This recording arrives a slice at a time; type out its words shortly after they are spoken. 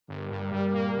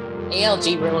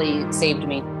ALG really saved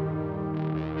me.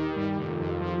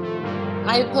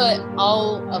 I put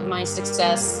all of my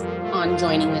success on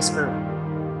joining this group.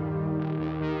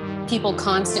 People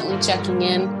constantly checking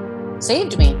in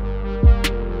saved me.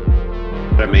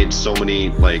 I made so many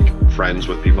friends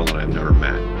with people that I've never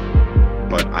met,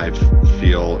 but I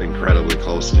feel incredibly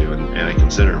close to, and I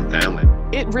consider them family.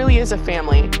 It really is a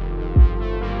family.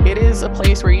 It is a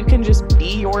place where you can just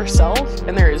be yourself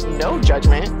and there is no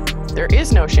judgment. There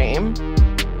is no shame.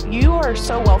 You are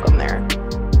so welcome there.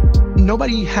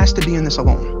 Nobody has to be in this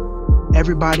alone.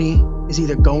 Everybody is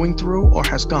either going through or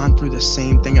has gone through the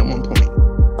same thing at one point.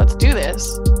 Let's do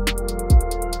this.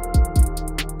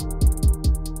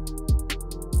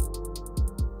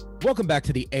 Welcome back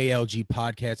to the ALG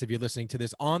podcast. If you're listening to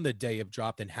this on the day of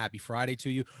drop, then happy Friday to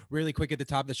you. Really quick at the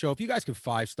top of the show, if you guys could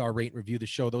 5-star rate and review the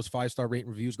show, those 5-star rate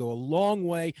and reviews go a long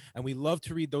way, and we love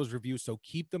to read those reviews, so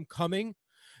keep them coming.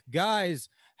 Guys,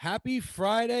 happy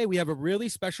Friday. We have a really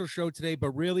special show today, but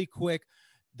really quick,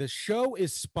 the show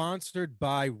is sponsored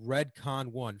by Redcon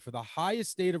One. For the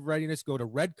highest state of readiness, go to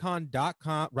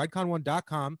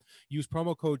redcon1.com, use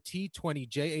promo code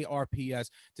T20JARPS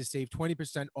to save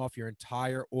 20% off your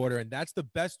entire order. And that's the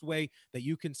best way that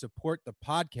you can support the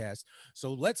podcast.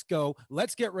 So let's go.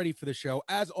 Let's get ready for the show.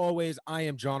 As always, I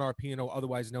am John Arpino,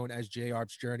 otherwise known as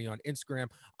JARP's Journey on Instagram.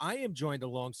 I am joined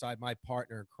alongside my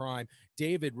partner in crime,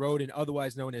 David Roden,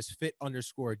 otherwise known as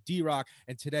Fit_D-Rock.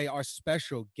 And today our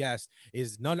special guest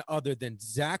is none other than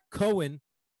Zach Coen,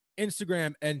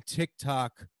 Instagram and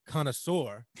TikTok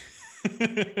connoisseur.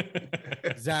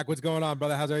 Zach, what's going on,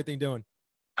 brother? How's everything doing?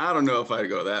 I don't know if I'd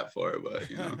go that far, but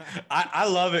you know. I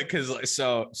love it because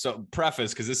so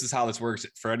preface, because this is how this works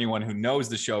for anyone who knows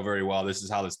the show very well. This is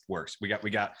how this works. We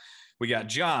got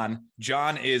John.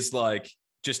 John is like,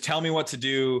 just tell me what to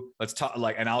do. Let's talk,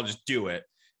 and I'll just do it.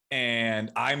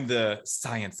 And I'm the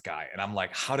science guy, and I'm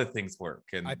like, how do things work?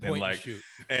 And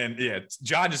yeah,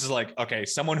 John just is like, okay,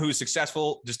 someone who's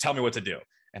successful, just tell me what to do.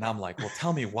 And I'm like, well,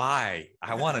 tell me why.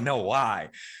 I want to know why.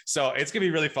 So it's gonna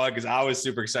be really fun because I was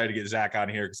super excited to get Zach on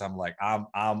here because I'm like,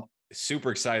 I'm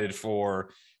super excited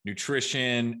for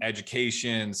nutrition,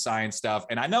 education, science stuff.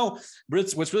 And I know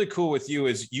what's really cool with you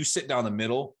is you sit down the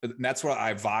middle. And that's what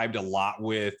I vibed a lot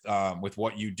with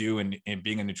what you do and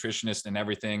being a nutritionist and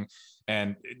everything.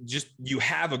 And just, you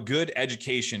have a good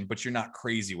education, but you're not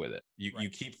crazy with it. You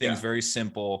keep things very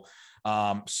simple.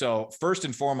 So first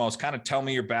and foremost, kind of tell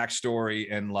me your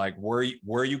backstory and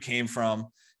where you came from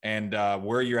and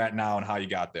where you're at now and how you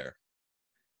got there.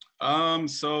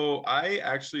 So I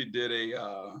actually did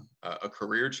a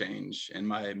career change in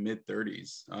my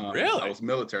mid-30s. Really? I was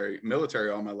military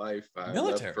all my life.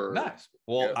 Nice.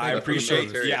 Well, I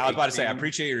appreciate. I was about to say, I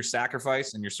appreciate your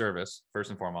sacrifice and your service first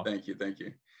and foremost. Thank you.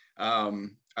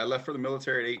 I left for the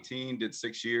military at 18, did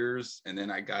 6 years, and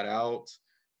then I got out.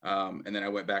 And then I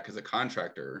went back as a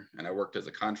contractor, and I worked as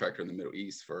a contractor in the Middle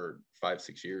East for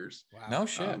 5-6 years. Wow. No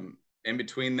shit. In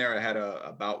between there, I had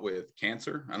a bout with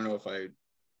cancer. I don't know if I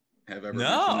have ever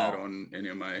mentioned that on any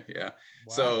of my Wow.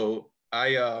 So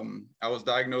I was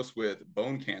diagnosed with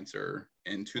bone cancer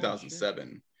in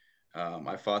 2007.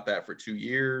 I fought that for 2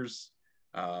 years,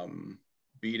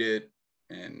 beat it,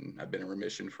 and I've been in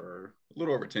remission for a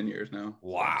little over 10 years now.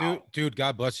 Wow. Dude,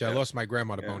 God bless you. I lost my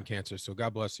grandma to bone cancer, so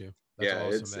God bless you.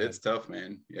 That's awesome, it's tough,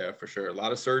 man. Yeah, for sure. A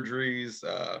lot of surgeries,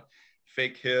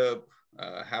 fake hip,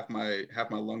 half my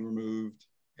lung removed.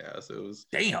 Yeah, so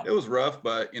it was rough,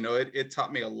 but it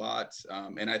taught me a lot.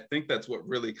 And I think that's what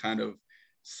really kind of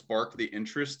sparked the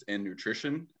interest in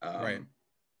nutrition. Right.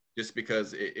 Just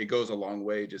because it goes a long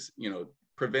way, just,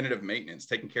 preventative maintenance,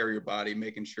 taking care of your body,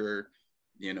 making sure,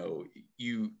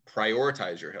 you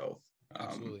prioritize your health.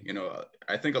 Absolutely.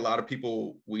 I think a lot of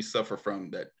people, we suffer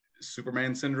from that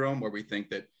Superman syndrome where we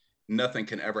think that nothing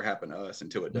can ever happen to us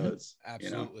until it does.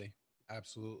 Absolutely.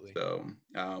 Absolutely. So,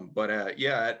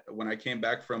 when I came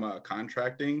back from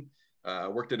contracting, I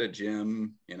worked at a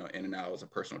gym, in and out as a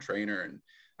personal trainer. And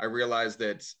I realized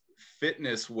that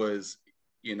fitness was,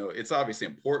 it's obviously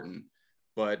important,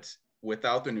 but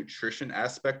without the nutrition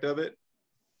aspect of it,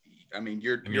 I mean,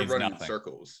 you're running in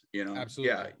circles,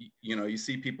 Absolutely. Yeah. You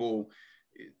see people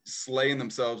slaying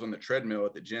themselves on the treadmill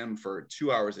at the gym for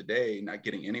 2 hours a day, not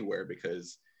getting anywhere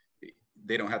because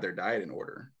they don't have their diet in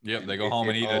order. Yep, they go home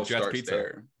and eat a Jets pizza.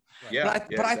 There. Right. Yeah,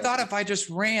 but I thought if I just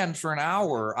ran for an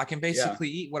hour, I can basically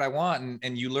eat what I want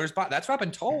and you lose body. That's what I've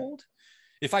been told.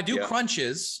 If I do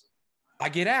crunches, I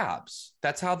get abs.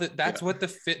 That's what the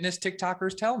fitness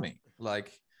TikTokers tell me.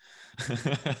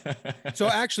 So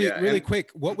actually, really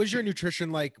quick, what was your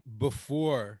nutrition like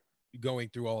before going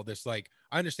through all this? I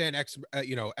understand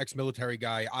ex-military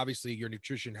guy, obviously your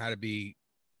nutrition had to be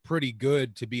pretty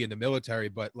good to be in the military,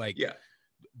 but like, Yeah.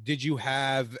 did you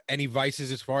have any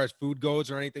vices as far as food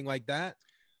goes or anything like that?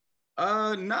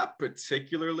 Not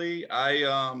particularly. I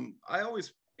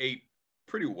always ate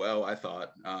pretty well, I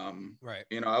thought. Right.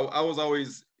 You know, I was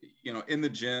always, you know, in the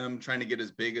gym trying to get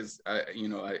as big as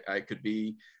I could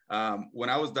be. When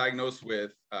I was diagnosed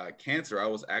with cancer, I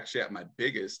was actually at my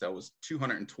biggest. I was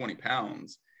 220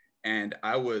 pounds, and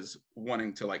I was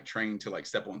wanting to like train to like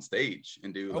step on stage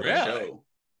and do like a show.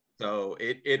 So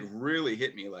it really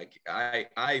hit me. Like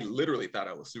I literally thought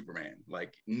I was Superman.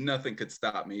 Like nothing could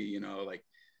stop me. You know, like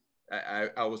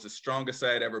I was the strongest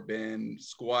I had ever been,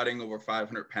 squatting over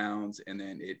 500 pounds. And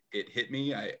then it hit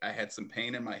me. I had some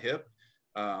pain in my hip.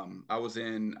 I was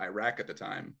in Iraq at the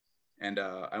time, and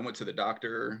I went to the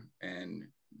doctor, and,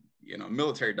 you know,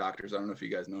 military doctors, I don't know if you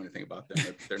guys know anything about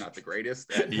them. They're not the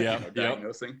greatest at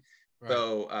diagnosing. Right.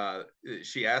 So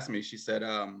she asked me, she said,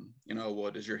 you know,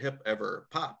 well, does your hip ever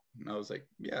pop? And I was like,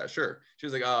 yeah, sure. She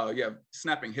was like, oh, you have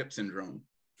snapping hip syndrome.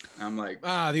 I'm like,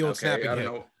 the old snapping hip.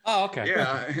 Know. Oh, okay.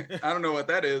 Yeah, I don't know what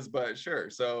that is, but sure.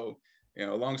 So, you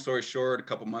know, long story short, a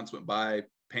couple months went by,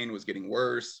 pain was getting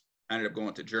worse. I ended up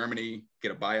going to Germany,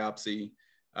 get a biopsy,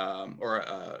 or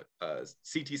a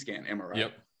CT scan, MRI.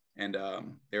 Yep. And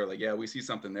they were like, yeah, we see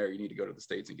something there. You need to go to the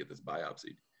States and get this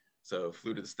biopsy. So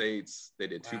flew to the States, they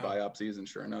did 2 biopsies, and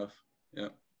sure enough, yeah.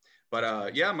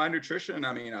 But yeah, my nutrition,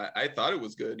 I mean, I thought it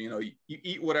was good. You know, you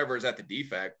eat whatever is at the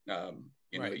defect.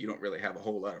 You know, you don't really have a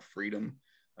whole lot of freedom,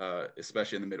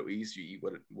 especially in the Middle East. You eat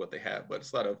what they have, but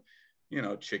it's a lot of, you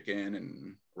know, chicken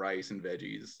and rice and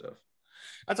veggies and stuff.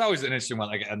 That's always an interesting one.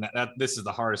 Like, and this is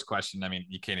the hardest question. I mean,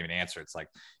 you can't even answer. It's like,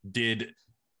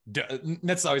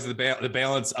 that's always the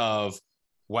balance of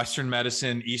Western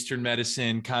medicine, Eastern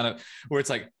medicine, kind of where it's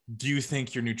like, do you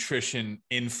think your nutrition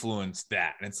influenced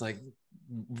that? And it's like,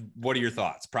 what are your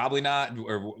thoughts? Probably not,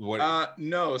 or what?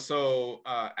 No. So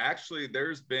actually,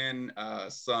 there's been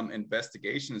some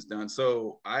investigations done.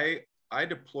 So I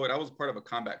deployed. I was part of a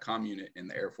combat comm unit in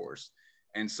the Air Force,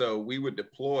 and so we would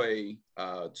deploy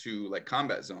to like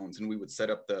combat zones, and we would set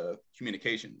up the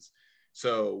communications.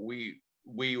 So we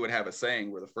would have a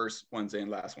saying, we're the first ones in,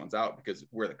 last ones out, because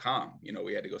we're the comm. You know,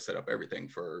 we had to go set up everything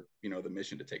for, you know, the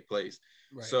mission to take place.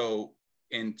 Right. So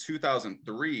in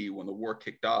 2003, when the war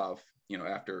kicked off, you know,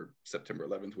 after September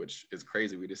 11th, which is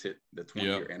crazy, we just hit the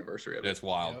 20-year anniversary of it. That's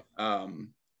wild.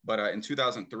 But in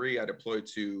 2003, I deployed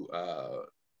to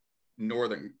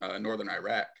northern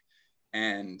Iraq,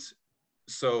 and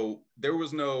so there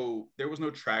was no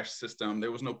trash system,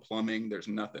 there was no plumbing, there's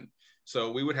nothing.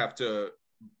 So we would have to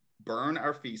burn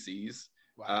our feces.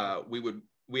 Wow.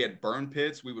 We had burn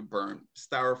pits. We would burn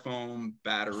styrofoam,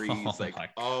 batteries, like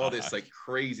all this like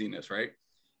craziness, right?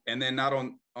 And then not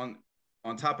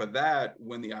on top of that,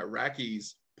 when the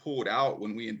Iraqis pulled out,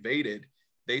 when we invaded,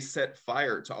 they set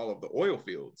fire to all of the oil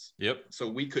fields. Yep. So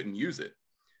we couldn't use it.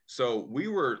 So we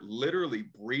were literally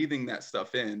breathing that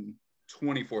stuff in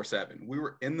 24/7. We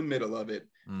were in the middle of it,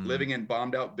 living in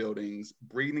bombed out buildings,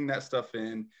 breathing that stuff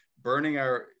in, burning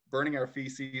our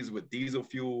feces with diesel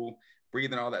fuel,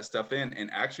 breathing all that stuff in. And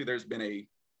actually there's been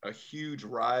a huge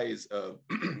rise of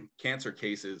cancer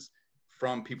cases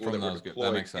from people that were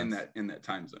deployed in that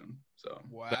time zone. So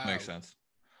wow. That makes sense.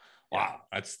 Wow.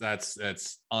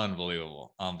 That's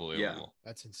unbelievable. Yeah.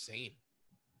 That's insane.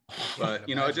 But,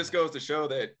 you know, it just goes to show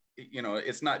that, you know,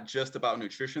 it's not just about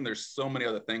nutrition. There's so many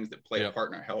other things that play a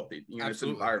part in our health. You know, it's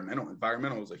environmental.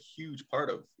 Environmental is a huge part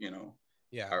of, you know,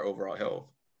 our overall health.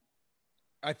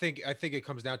 I think it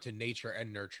comes down to nature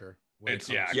and nurture. It's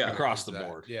across the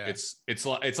board. Yeah. It's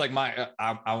like my,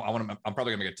 I'm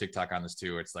probably gonna make a TikTok on this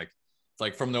too. It's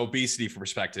like from the obesity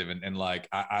perspective. And like,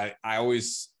 I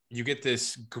always, you get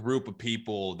this group of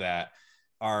people that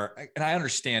are, and I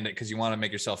understand it, 'cause you want to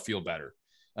make yourself feel better.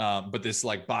 But this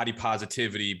like body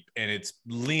positivity, and it's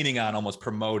leaning on almost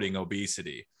promoting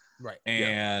obesity. Right.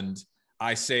 And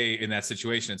I say in that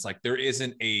situation, it's like, there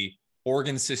isn't a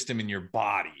organ system in your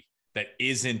body that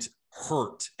isn't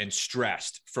hurt and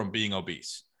stressed from being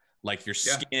obese. Like your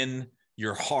skin,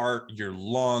 your heart, your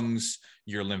lungs,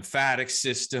 your lymphatic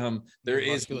system, your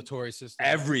musculatory system,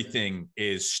 everything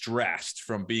is stressed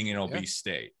from being in an obese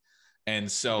state.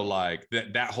 And so like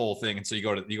that whole thing. And so you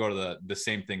go to the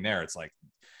same thing there. It's like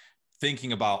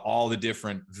thinking about all the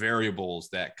different variables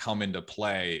that come into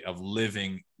play of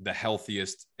living the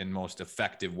healthiest and most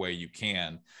effective way you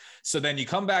can. So then you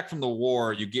come back from the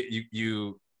war,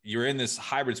 you're in this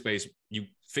hybrid space. You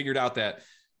figured out that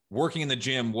working in the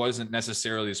gym wasn't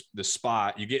necessarily the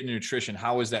spot. You get into nutrition.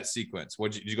 How was that sequence?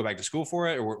 Did you go back to school for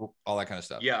it, or all that kind of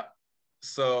stuff? Yeah.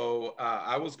 So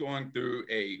I was going through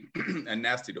a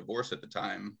nasty divorce at the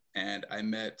time, and I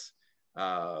met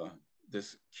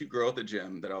this cute girl at the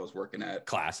gym that I was working at.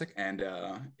 Classic. And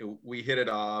we hit it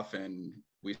off and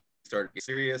we started getting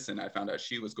serious, and I found out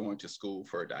she was going to school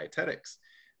for dietetics.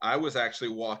 I was actually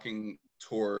walking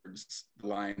towards the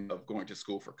line of going to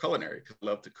school for culinary because I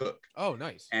love to cook. Oh,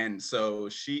 nice. And so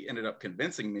she ended up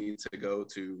convincing me to go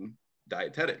to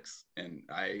dietetics, and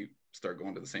I started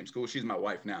going to the same school. She's my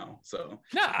wife now. So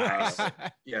Nice.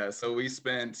 yeah, so we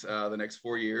spent the next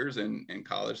 4 years in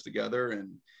college together,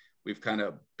 and we've kind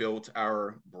of built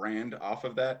our brand off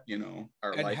of that, you know,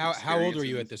 our And life how old are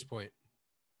you experiences. at this point?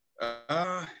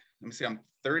 Let me see, I'm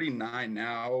 39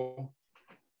 now.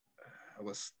 I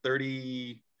was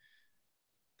 30,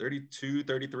 32,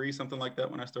 33, something like that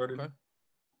when I started. Okay.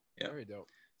 Yeah. Very dope.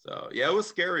 So yeah, it was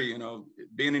scary, you know,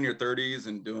 being in your 30s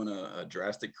and doing a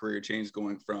drastic career change,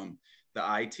 going from the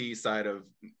IT side of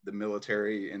the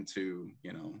military into,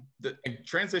 you know, the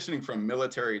transitioning from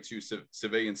military to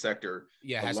civilian sector.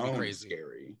 Yeah, it has to be alone is crazy.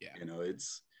 scary. Yeah. You know,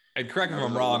 it's, And correct me if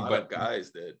there's I'm a wrong, lot but of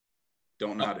guys that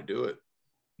don't know how to do it.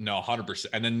 no, 100%.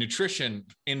 And then nutrition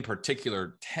in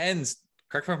particular tends,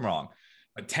 correct me if I'm wrong,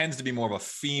 but tends to be more of a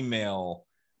female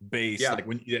base. Yeah. Like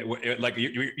when like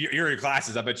you're in your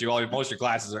classes, I bet you most of your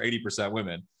classes are 80%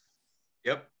 women.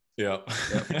 Yep. Yeah.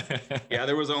 Yeah.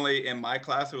 There was only, in my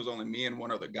class, it was only me and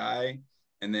one other guy.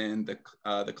 And then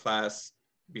the class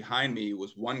behind me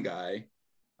was one guy.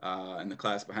 And the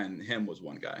class behind him was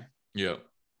one guy. Yeah.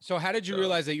 So how did you So-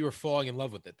 realize that you were falling in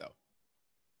love with it though?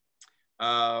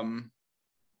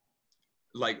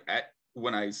 Like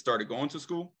when I started going to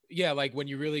school. Yeah, like when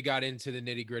you really got into the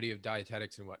nitty gritty of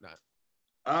dietetics and whatnot.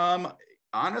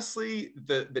 Honestly,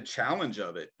 the challenge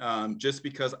of it, just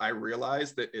because I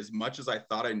realized that as much as I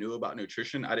thought I knew about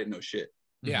nutrition, I didn't know shit.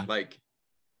 Yeah. Like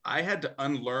I had to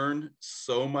unlearn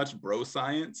so much bro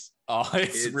science. Oh,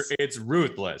 it's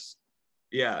ruthless.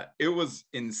 Yeah, it was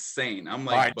insane. I'm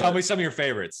like, all right, tell me some of your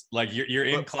favorites. Like you're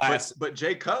in class. But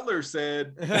Jay Cutler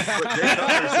said,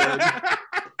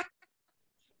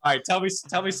 all right, tell me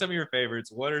some of your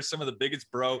favorites. What are some of the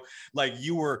biggest bro? Like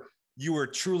you were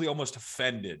truly almost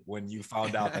offended when you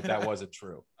found out that wasn't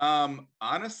true.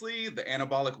 Honestly, the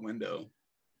anabolic window.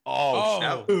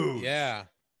 Oh, yeah.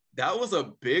 That was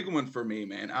a big one for me,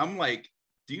 man. I'm like,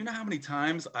 do you know how many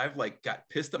times I've like got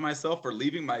pissed at myself for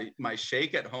leaving my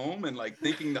shake at home and like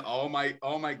thinking that all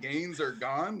my gains are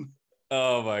gone?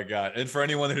 Oh my God. And for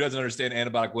anyone who doesn't understand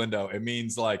anabolic window, it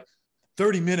means like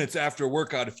 30 minutes after a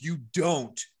workout, if you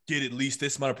don't get at least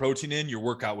this amount of protein in, your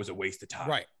workout was a waste of time.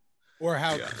 Right. Or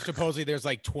how supposedly there's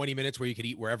like 20 minutes where you could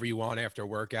eat wherever you want after a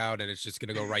workout and it's just going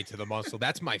to go right to the muscle.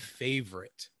 That's my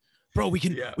favorite. Bro, we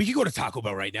can go to Taco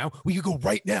Bell right now. We could go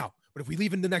right now. But if we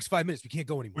leave in the next 5 minutes, we can't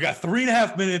go anymore. We got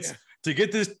 3.5 minutes to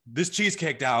get this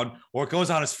cheesecake down or it goes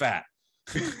on as fat.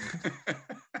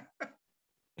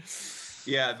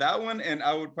 Yeah, that one. And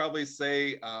I would probably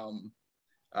say, I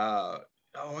got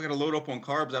to load up on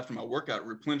carbs after my workout,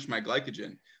 replenish my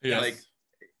glycogen. Yes. Like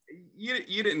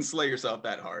you didn't slay yourself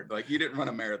that hard. Like you didn't run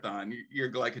a marathon.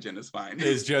 Your glycogen is fine.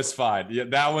 It's just fine. Yeah,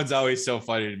 that one's always so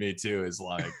funny to me too. Is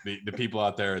like the people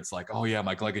out there. It's like, oh yeah,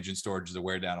 my glycogen storage is a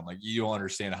wear down. I'm like, you don't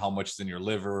understand how much is in your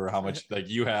liver or how much like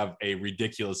you have a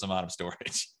ridiculous amount of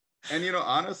storage. And you know,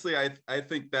 honestly, I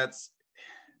think that's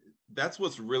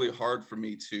what's really hard for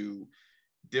me to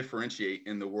differentiate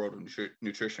in the world of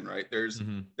nutrition. Right? There's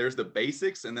the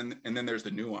basics, and then there's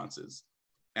the nuances.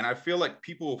 And I feel like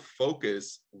people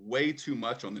focus way too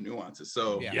much on the nuances.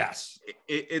 So yes,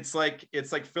 it's like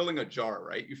filling a jar,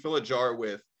 right? You fill a jar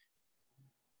with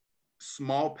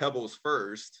small pebbles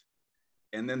first,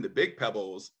 and then the big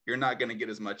pebbles, you're not going to get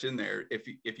as much in there. If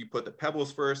you put the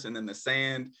pebbles first and then the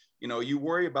sand, you know, you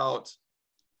worry about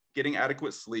getting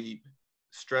adequate sleep,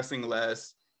 stressing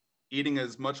less, eating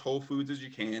as much whole foods as you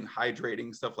can,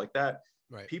 hydrating, stuff like that.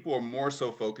 Right. People are more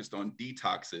so focused on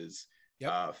detoxes.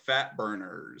 Fat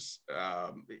burners,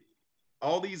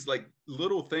 all these like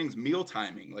little things, meal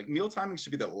timing. Like meal timing should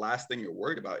be the last thing you're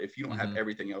worried about if you don't have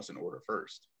everything else in order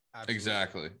first.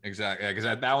 Absolutely. Exactly. Because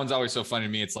that one's always so funny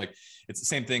to me. It's like, it's the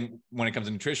same thing when it comes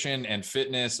to nutrition and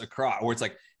fitness across, or it's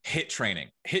like HIIT training.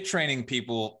 HIIT training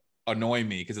people annoy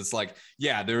me because it's like,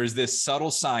 yeah, there is this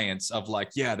subtle science of like,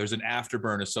 yeah, there's an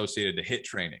afterburn associated to HIIT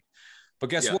training.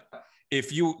 But guess what?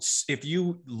 If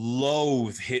you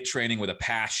loathe HIIT training with a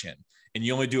passion, and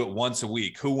you only do it once a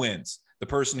week, who wins? The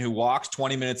person who walks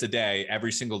 20 minutes a day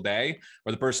every single day,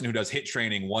 or the person who does HIIT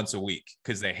training once a week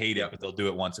because they hate it, but they'll do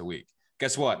it once a week?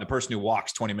 Guess what? The person who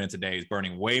walks 20 minutes a day is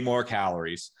burning way more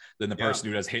calories than the person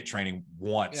who does HIIT training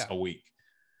once a week.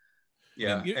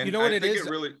 Yeah. You know what it is?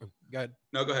 Go ahead.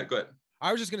 No, go ahead.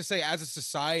 I was just going to say, as a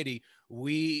society,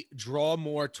 we draw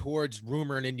more towards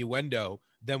rumor and innuendo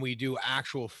than we do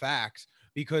actual facts,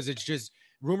 because it's just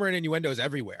rumor and innuendo is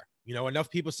everywhere. You know, enough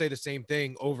people say the same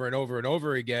thing over and over and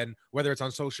over again, whether it's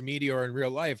on social media or in real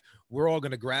life, we're all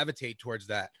going to gravitate towards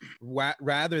that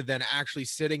rather than actually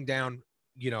sitting down.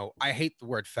 You know, I hate the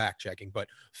word fact checking, but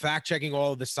fact checking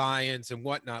all of the science and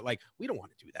whatnot. Like, we don't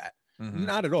want to do that.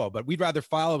 Not at all. But we'd rather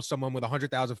follow someone with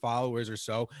 100,000 followers or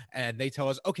so, and they tell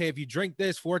us, okay, if you drink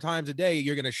this 4 times a day,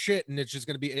 you're going to shit, and it's just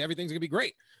going to be, everything's going to be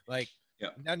great. Like,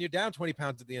 then you're down 20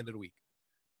 pounds at the end of the week.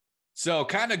 So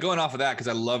kind of going off of that, because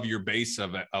I love your base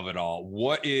of it all.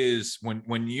 What is,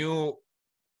 when you,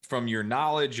 from your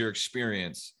knowledge, your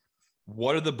experience,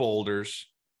 what are the boulders?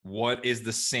 What is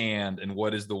the sand, and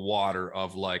what is the water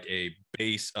of like a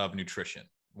base of nutrition?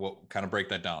 What kind of break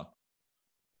that down?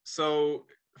 So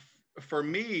for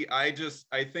me, I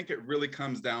think it really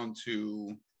comes down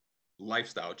to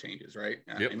lifestyle changes, right?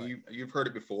 Yep. And you've heard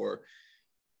it before,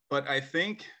 but I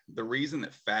think the reason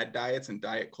that fad diets and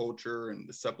diet culture and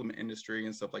the supplement industry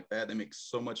and stuff like that, they make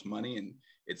so much money and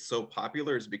it's so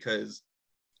popular, is because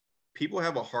people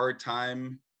have a hard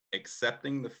time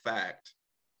accepting the fact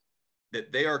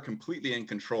that they are completely in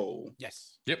control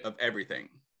of everything,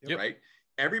 right?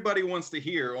 Everybody wants to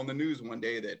hear on the news one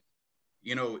day that,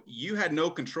 you know, you had no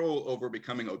control over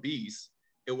becoming obese.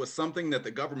 It was something that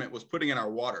the government was putting in our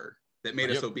water that made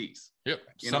us obese. You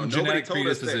Some know, genetic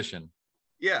predisposition.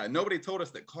 Nobody told us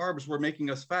that carbs were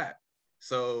making us fat.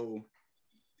 So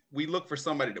we look for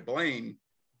somebody to blame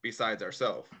besides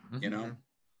ourselves, you know?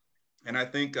 And I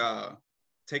think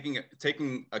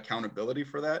taking accountability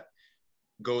for that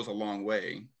goes a long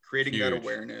way, creating that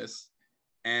awareness.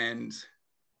 And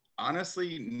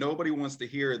honestly, nobody wants to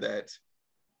hear that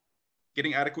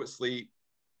getting adequate sleep,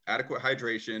 adequate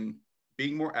hydration,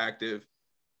 being more active,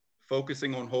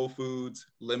 focusing on whole foods,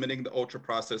 limiting the ultra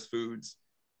processed foods,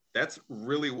 that's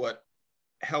really what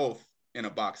health in a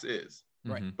box is.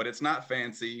 Right. But it's not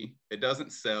fancy. It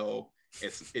doesn't sell.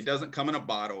 It doesn't come in a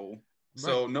bottle.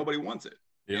 So nobody wants it,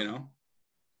 you know?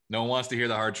 No one wants to hear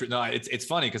the hard truth. No, it's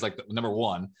funny because, like, number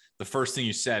one, the first thing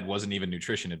you said wasn't even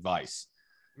nutrition advice.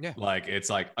 Yeah. Like, it's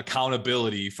like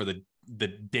accountability for the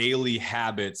daily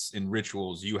habits and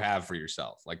rituals you have for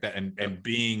yourself, like that, and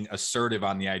being assertive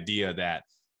on the idea that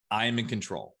I am in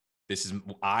control. This is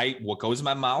what goes in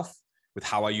my mouth, with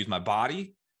how I use my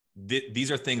body.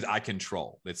 These are things I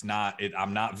control.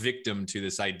 I'm not victim to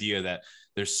this idea that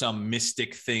there's some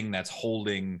mystic thing that's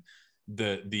holding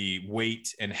the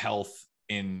weight and health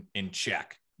in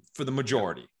check for the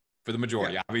majority. For the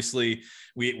majority, obviously,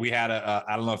 we had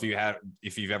I don't know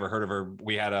if you've ever heard of her.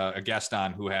 We had a guest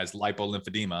on who has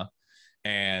lipolymphedema,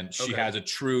 and she has a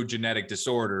true genetic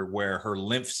disorder where her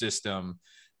lymph system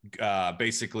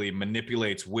basically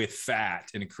manipulates with fat,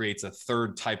 and it creates a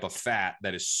third type of fat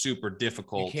that is super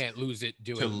difficult. You can't lose it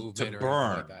to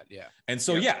burn. Like that. Yeah. And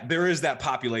so, there is that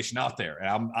population out there.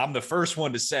 And I'm the first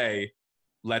one to say,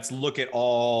 let's look at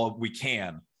all we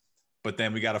can, but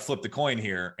then we got to flip the coin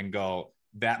here and go,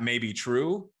 that may be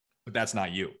true, but that's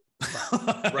not you.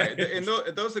 Right. And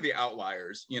those are the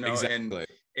outliers, you know, exactly.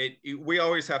 And we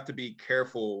always have to be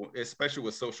careful, especially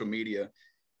with social media.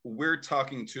 We're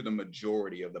talking to the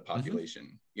majority of the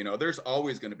population. You know, there's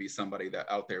always going to be somebody that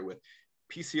out there with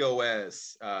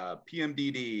PCOS,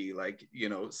 PMDD, like, you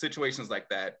know, situations like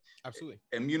that. Absolutely.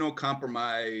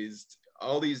 Immunocompromised,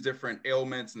 all these different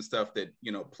ailments and stuff that,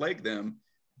 you know, plague them,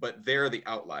 but they're the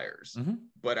outliers.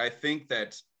 But I think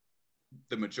that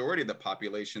the majority of the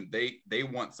population, they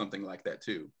want something like that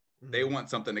too. They want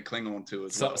something to cling on to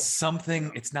as well. Something, you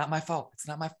know? It's not my fault. It's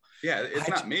not my fault. Yeah, it's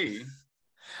not me.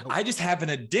 I just have an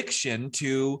addiction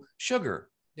to sugar.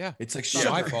 Yeah. It's like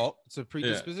not my fault. It's a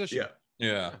predisposition.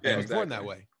 Yeah. And exactly. Born that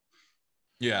way.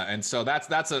 Yeah. And so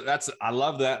that's I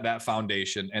love that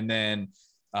foundation. And then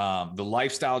the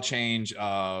lifestyle change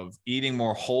of eating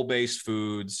more whole-based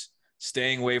foods,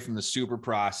 staying away from the super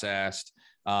processed,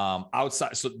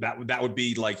 outside. So that would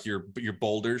be like your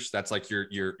boulders. That's like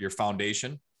your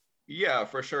foundation. Yeah,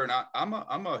 for sure. And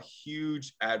I'm a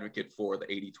huge advocate for the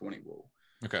 80-20 rule.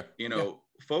 Okay. You know,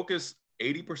 focus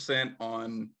 80%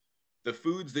 on the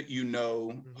foods that, you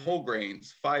know, whole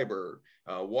grains, fiber,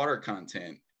 water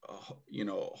content, you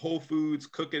know, whole foods,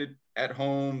 cook it at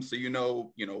home. So, you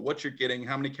know what you're getting,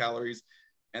 how many calories.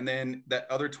 And then that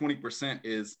other 20%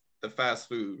 is the fast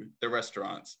food, the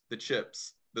restaurants, the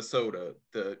chips, the soda,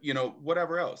 the, you know,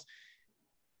 whatever else.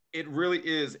 It really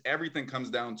is, everything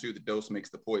comes down to the dose makes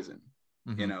the poison,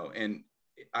 you know, and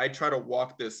I try to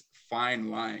walk this fine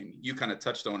line. You kind of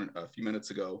touched on it a few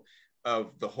minutes ago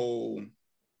of the whole,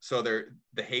 so the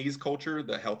haze culture,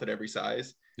 the health at every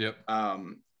size. Yep.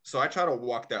 So I try to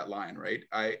walk that line, right?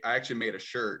 I actually made a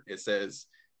shirt. It says,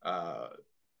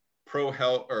 pro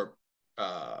health or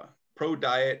pro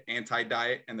diet, anti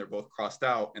diet, and they're both crossed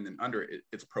out, and then under it,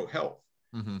 it's pro health.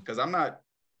 Because I'm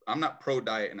not pro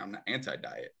diet and I'm not anti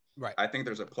diet. Right. I think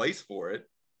there's a place for it.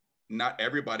 Not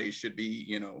everybody should be,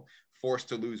 you know, forced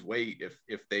to lose weight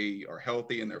if they are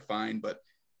healthy and they're fine, but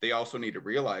they also need to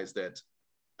realize that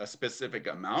a specific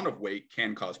amount of weight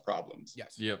can cause problems.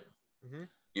 Yes. Yep.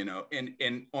 You know,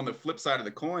 and on the flip side of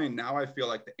the coin, now I feel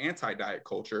like the anti-diet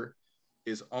culture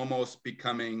is almost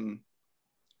becoming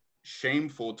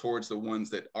shameful towards the ones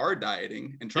that are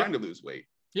dieting and trying to lose weight.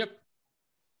 Yep.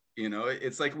 You know,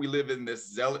 it's like we live in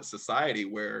this zealot society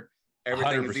where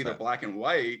everything 100%. is either black and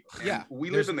white. And Yeah. we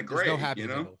live in the gray. There's no happy you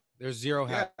know? middle. There's zero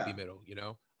happy middle, you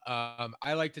know?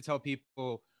 I like to tell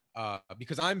people,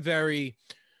 because I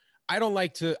don't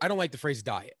like the phrase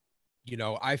diet. You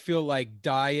know, I feel like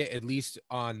diet, at least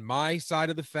on my side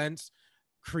of the fence,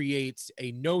 creates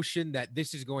a notion that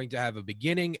this is going to have a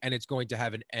beginning and it's going to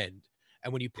have an end.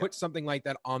 And when you put something like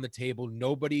that on the table,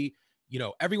 nobody, you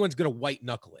know, everyone's going to white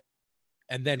knuckle it.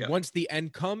 And then once the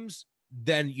end comes,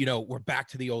 then, you know, we're back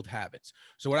to the old habits.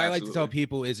 So what I like to tell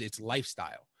people is it's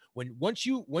lifestyle. Once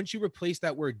you replace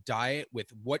that word diet with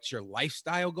what's your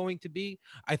lifestyle going to be,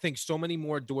 I think so many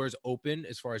more doors open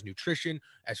as far as nutrition,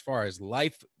 as far as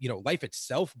life, you know, life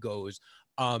itself goes,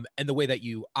 and the way that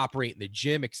you operate in the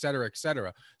gym, et cetera, et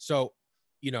cetera. So,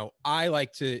 you know, I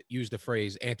like to use the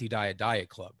phrase anti-diet diet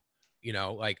club. You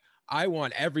know, like I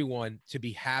want everyone to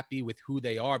be happy with who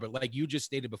they are. But like you just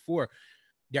stated before,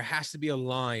 there has to be a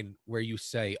line where you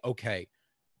say, okay,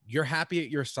 you're happy at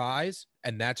your size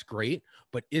and that's great,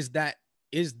 but is that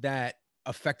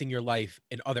affecting your life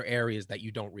in other areas that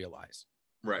you don't realize?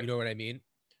 Right. You know what I mean?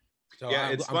 So yeah,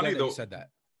 I'm funny glad that you said that.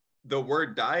 The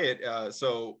word diet,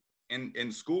 so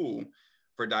in school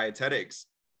for dietetics,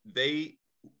 the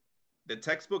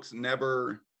textbooks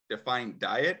never define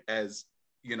diet as,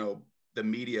 you know, the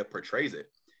media portrays it.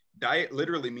 Diet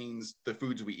literally means the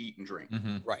foods we eat and drink,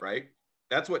 right?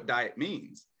 That's what diet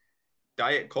means.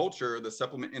 Diet culture, the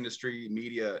supplement industry,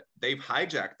 media, they've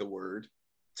hijacked the word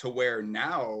to where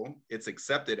now it's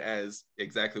accepted as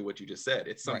exactly what you just said.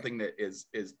 It's something that is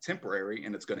temporary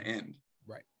and it's going to end.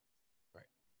 Right.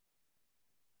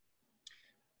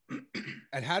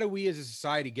 And how do we as a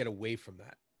society get away from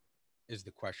that is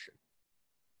the question.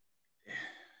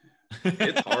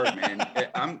 It's hard,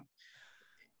 man.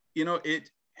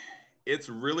 It's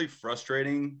really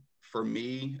frustrating for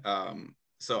me.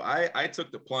 So I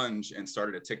took the plunge and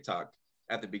started a TikTok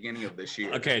at the beginning of this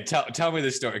year. Okay, tell me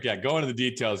this story. Yeah, go into the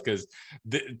details because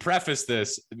preface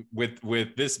this with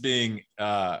this being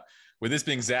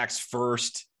Zach's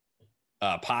first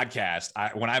podcast.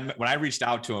 When I reached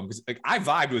out to him, because like, I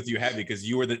vibed with you heavy because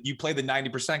you play the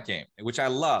 90% game, which I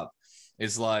love.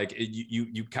 Is like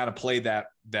you kind of play that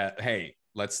hey,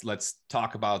 let's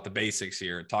talk about the basics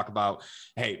here and talk about,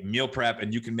 hey, meal prep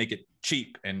and you can make it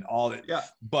cheap and all that. Yeah.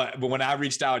 But when I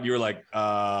reached out, you were like,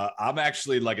 I'm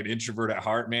actually like an introvert at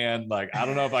heart, man. Like, I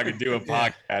don't know if I could do a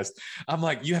podcast. I'm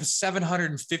like, you have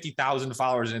 750,000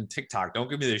 followers in TikTok. Don't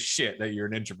give me this shit that you're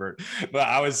an introvert. But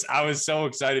I was so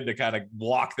excited to kind of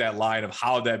walk that line of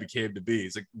how that became to be.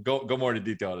 It's like, go more into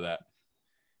detail to that.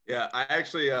 Yeah, I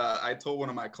actually, I told one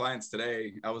of my clients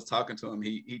today, I was talking to him,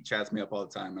 he chats me up all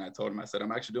the time. And I told him, I said,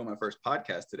 I'm actually doing my first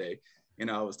podcast today. You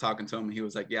know, I was talking to him and he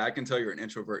was like, yeah, I can tell you're an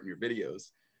introvert in your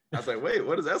videos. I was like, wait,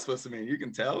 what is that supposed to mean? You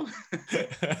can tell?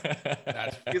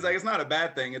 He's like, it's not a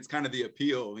bad thing. It's kind of the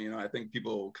appeal. You know, I think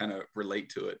people kind of relate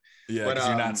to it. Yeah, because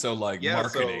you're not so like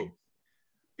marketing.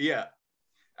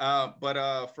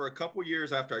 But for a couple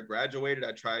years after I graduated,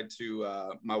 I tried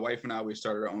to, my wife and I, we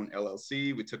started our own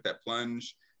LLC. We took that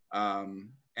plunge.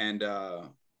 And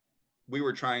we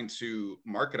were trying to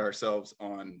market ourselves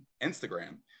on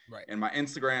Instagram. Right. And my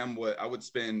Instagram, I would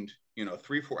spend,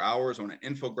 3-4 hours on an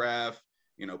infographic,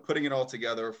 putting it all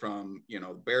together from,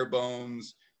 bare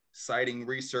bones, citing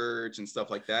research and stuff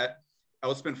like that. I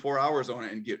would spend 4 hours on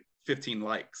it and get 15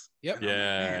 likes. Yep.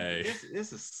 Yeah.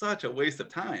 This is such a waste of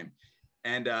time.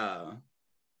 And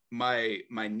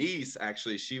my niece,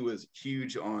 actually, she was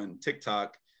huge on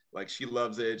TikTok. Like, she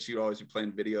loves it. She'd always be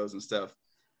playing videos and stuff.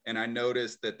 And I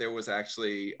noticed that there was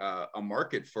actually a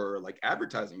market for like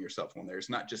advertising yourself on there. It's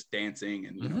not just dancing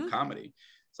and comedy.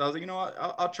 So I was like,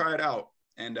 I'll try it out.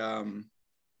 And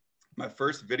my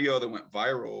first video that went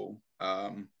viral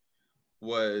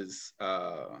was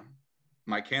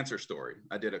my cancer story.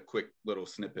 I did a quick little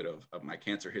snippet of my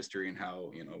cancer history and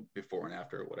how, before and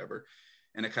after or whatever.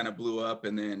 And it kind of blew up.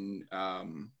 And then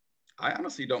I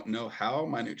honestly don't know how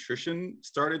my nutrition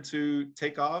started to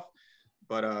take off,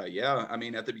 but yeah, I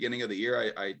mean, at the beginning of the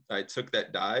year, I took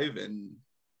that dive and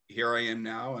here I am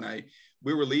now. And I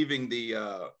we were leaving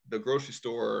the grocery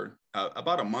store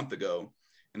about a month ago,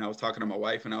 and I was talking to my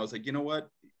wife, and I was like, you know what?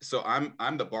 So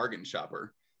I'm the bargain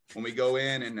shopper. When we go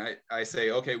in and I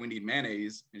say, okay, we need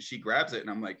mayonnaise, and she grabs it, and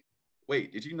I'm like,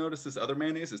 wait, did you notice this other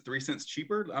mayonnaise is 3 cents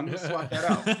cheaper? I'm gonna swap that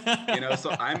out.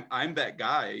 So I'm that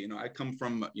guy. I come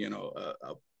from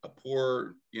a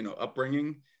poor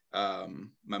upbringing.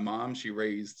 My mom, she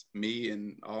raised me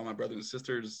and all my brothers and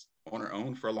sisters on her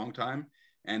own for a long time,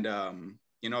 and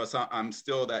so I'm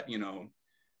still that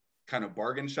kind of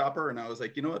bargain shopper. And I was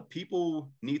like, you know what,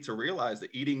 people need to realize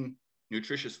that eating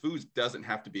nutritious foods doesn't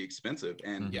have to be expensive.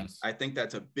 And Yes. I think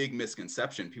that's a big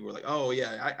misconception. People are like, oh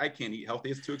yeah, I can't eat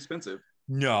healthy, it's too expensive.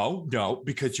 No,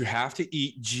 because you have to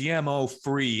eat GMO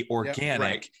free organic,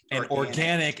 right. And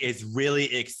organic is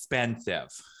really expensive.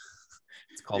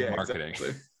 It's called marketing.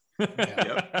 Exactly.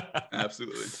 Yep,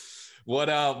 absolutely. What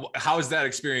how has that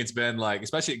experience been like,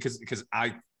 especially because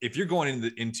if you're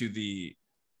going into the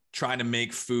trying to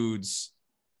make foods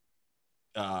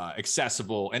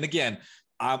accessible, and again,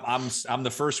 I'm the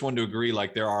first one to agree,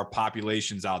 like there are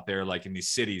populations out there like in these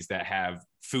cities that have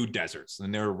food deserts,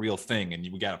 and they're a real thing, and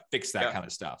we got to fix that kind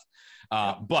of stuff.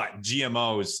 But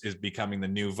GMOs is becoming the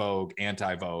new vogue,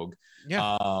 anti-vogue.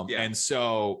 And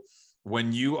so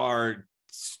when you are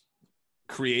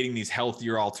creating these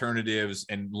healthier alternatives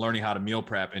and learning how to meal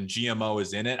prep and GMO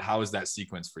is in it, how is that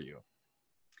sequence for you?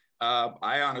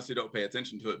 I honestly don't pay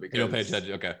attention to it because you don't pay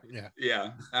attention. Okay. Yeah.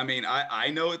 I mean, I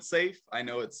know it's safe. I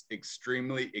know it's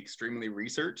extremely, extremely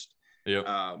researched. Yep.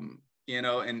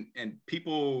 And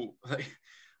people, like,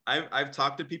 I've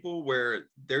talked to people where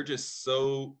they're just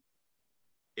so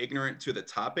ignorant to the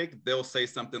topic. They'll say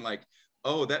something like,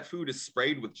 oh, that food is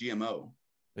sprayed with GMO.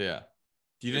 Yeah.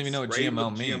 You don't even know what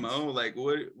GMO means. GMO, like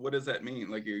what does that mean?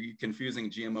 Like, are you confusing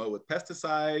GMO with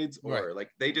pesticides, or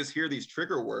like they just hear these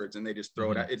trigger words and they just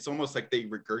throw it out? It's almost like they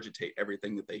regurgitate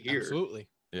everything that they hear. Absolutely.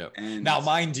 Yeah. And now,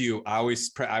 mind you, I always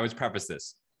preface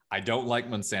this. I don't like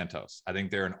Monsanto's. I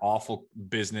think they're an awful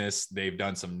business. They've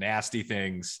done some nasty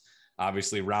things,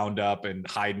 obviously Roundup and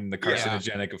hiding the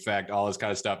carcinogenic effect, all this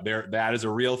kind of stuff. That is a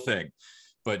real thing.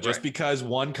 But just because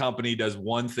one company does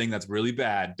one thing that's really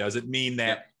bad doesn't mean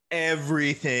that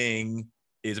everything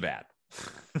is bad.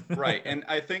 Right. And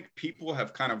I think people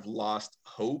have kind of lost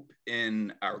hope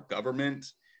in our government,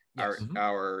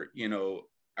 our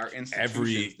institutions,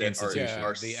 every that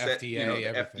are the set, FDA,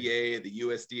 the FDA, the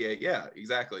USDA. Yeah,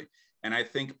 exactly. And I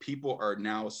think people are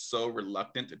now so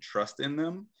reluctant to trust in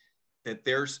them that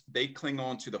they cling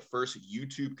on to the first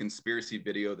YouTube conspiracy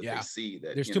video that they see.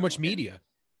 That there's too much media.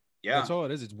 Yeah, that's all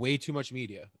it is. It's way too much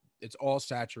media. It's all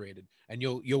saturated, and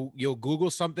you'll Google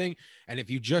something, and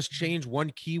if you just change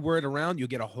one keyword around, you'll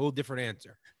get a whole different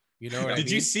answer. You know what I mean?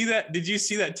 You see that? Did you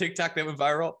see that TikTok that went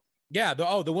viral? Yeah.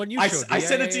 The one you showed. I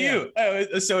sent it to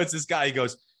you. So it's this guy. He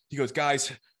goes,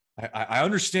 guys, I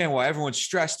understand why everyone's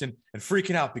stressed and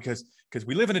freaking out because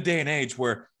we live in a day and age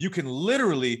where you can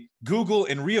literally Google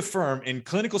and reaffirm in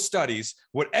clinical studies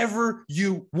whatever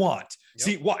you want. Yep.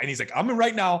 See what? And he's like, I'm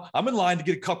in line to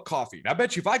get a cup of coffee. And I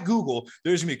bet you if I Google,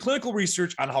 there's gonna be clinical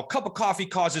research on how a cup of coffee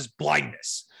causes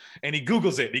blindness. And he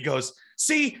Googles it. And he goes,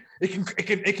 see, it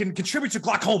can contribute to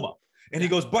glaucoma. And he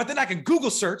goes, but then I can Google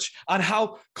search on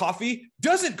how coffee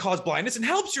doesn't cause blindness and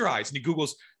helps your eyes. And he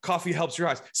Googles coffee helps your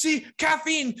eyes. See,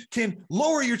 caffeine can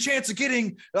lower your chance of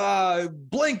getting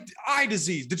blinked eye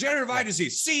disease, degenerative eye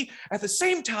disease. See, at the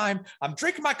same time, I'm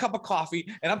drinking my cup of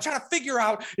coffee and I'm trying to figure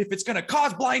out if it's going to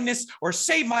cause blindness or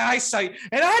save my eyesight.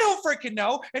 And I don't freaking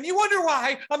know. And you wonder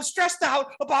why I'm stressed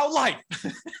out about life.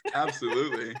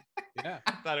 Absolutely. Yeah.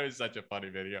 I thought it was such a funny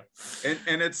video.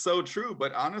 And it's so true.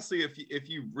 But honestly, if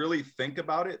you really think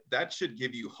about it, that should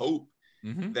give you hope.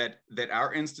 Mm-hmm. that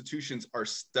our institutions are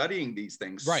studying these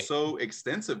things so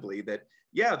extensively that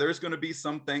there's going to be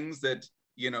some things that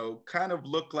kind of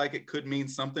look like it could mean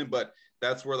something, but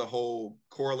that's where the whole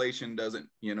correlation doesn't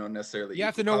necessarily. You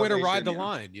have to know where to ride the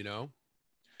line,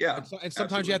 Yeah, and sometimes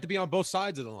absolutely. You have to be on both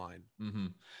sides of the line. Mm-hmm.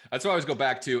 That's what I always go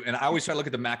back to, and I always try to look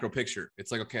at the macro picture.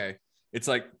 It's like, okay, it's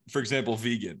like, for example,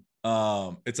 vegan.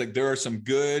 It's like there are some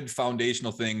good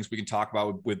foundational things we can talk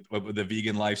about with the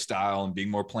vegan lifestyle and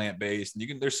being more plant-based,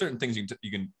 and there's certain things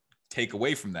you can take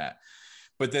away from that,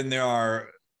 but then there are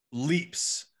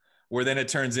leaps where then it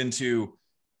turns into,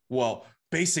 well,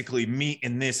 basically meat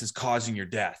in this is causing your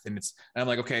death, and I'm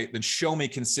like, okay, then show me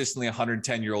consistently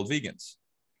 110-year-old vegans.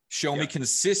 Show me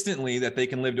consistently that they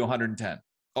can live to 110.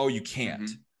 Oh, you can't.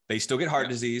 Mm-hmm. They still get heart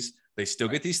disease. They still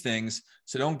get these things.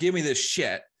 So don't give me this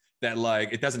shit that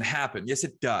like it doesn't happen. Yes,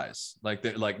 it does.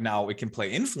 Like now it can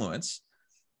play influence,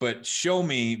 but show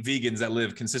me vegans that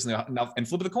live consistently. Now, and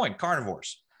flip of the coin,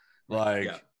 carnivores.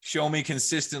 Like show me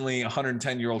consistently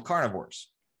 110-year-old carnivores.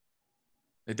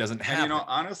 It doesn't happen. And, you know,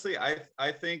 honestly,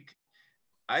 I think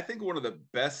one of the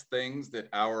best things that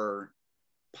our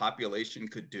population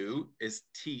could do is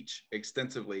teach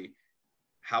extensively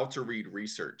how to read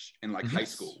research in like high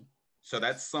school. So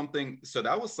that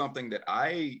was something that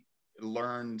I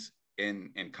learned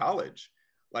in college.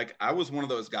 Like I was one of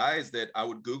those guys that I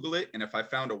would Google it, and if I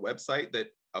found a website that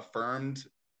affirmed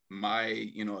my,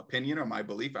 you know, opinion or my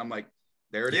belief, I'm like,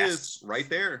 there it is, right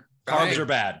there. Carbs are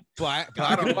bad. Black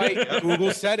and white.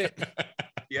 Google said it.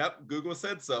 Yep, Google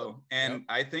said so. And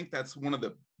I think that's one of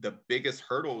the biggest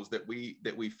hurdles that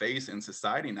we face in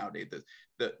society nowadays.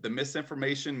 The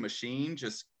misinformation machine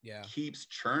just keeps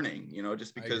churning, you know,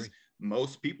 just because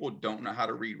most people don't know how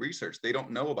to read research. They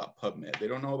don't know about PubMed. They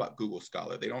don't know about Google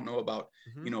Scholar. They don't know about,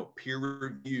 you know, peer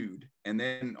reviewed. And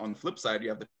then on the flip side, you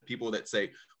have the people that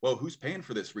say, well, who's paying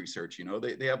for this research? You know,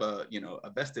 they have a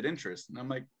vested interest. And I'm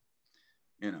like,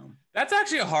 you know, that's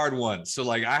actually a hard one. So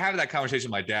like I had that conversation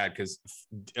with my dad because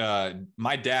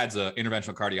my dad's an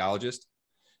interventional cardiologist.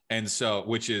 And so,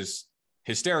 which is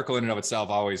hysterical in and of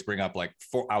itself. I always bring up like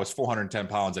I was 410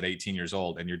 pounds at 18 years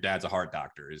old and your dad's a heart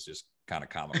doctor is just kind of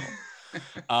comical.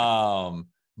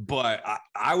 But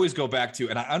I always go back to,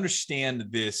 and I understand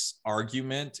this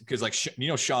argument because like, you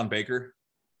know, Sean Baker,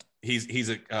 he's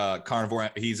a carnivore.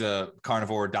 He's a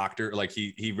carnivore doctor. Like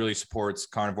he really supports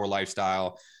carnivore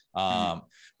lifestyle.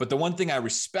 But the one thing I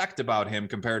respect about him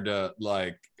compared to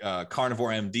like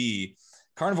Carnivore MD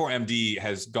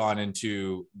has gone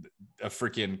into a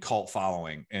freaking cult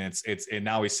following, and and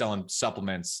now he's selling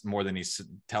supplements more than he's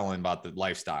telling about the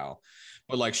lifestyle.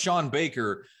 But like Sean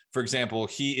Baker, for example,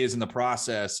 he is in the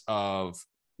process of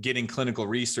getting clinical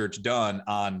research done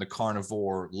on the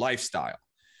carnivore lifestyle.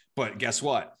 But guess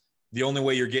what? The only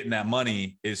way you're getting that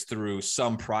money is through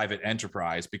some private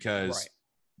enterprise because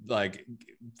like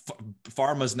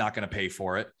pharma's not going to pay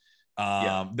for it.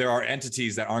 There are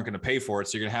entities that aren't going to pay for it.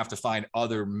 So you're going to have to find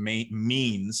other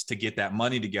means to get that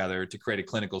money together to create a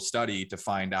clinical study to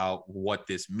find out what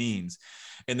this means.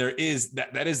 And there is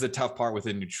that is the tough part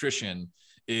within nutrition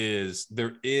is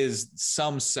there is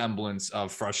some semblance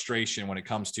of frustration when it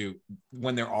comes to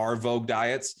when there are vogue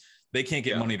diets, they can't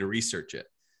get money to research it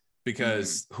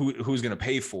because who's going to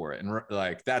pay for it? And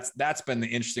like, that's been the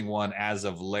interesting one as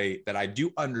of late that I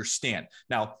do understand.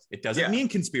 Now it doesn't mean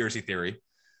conspiracy theory,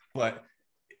 but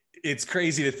it's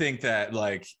crazy to think that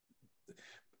like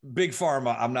big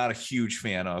pharma, I'm not a huge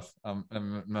fan of.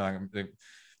 I'm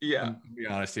be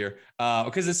honest here,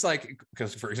 because it's like,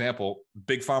 because for example,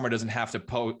 big pharma doesn't have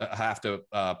to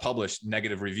publish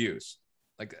negative reviews,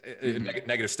 like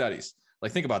negative studies.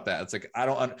 Like think about that. It's like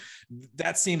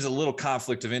that seems a little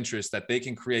conflict of interest that they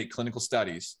can create clinical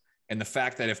studies, and the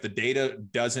fact that if the data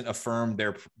doesn't affirm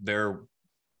their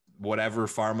whatever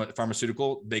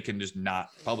pharmaceutical, they can just not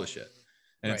publish it.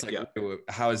 And it's like,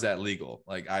 how is that legal?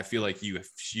 Like, I feel like you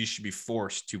should be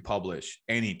forced to publish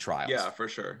any trials. Yeah, for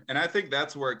sure. And I think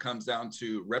that's where it comes down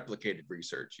to replicated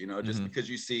research, you know, just because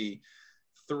you see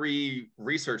 3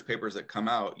 research papers that come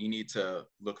out, you need to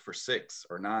look for 6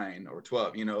 or 9 or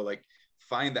 12, you know, like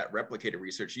find that replicated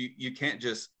research. You can't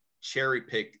just cherry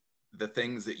pick the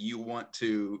things that you want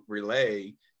to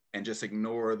relay and just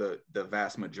ignore the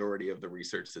vast majority of the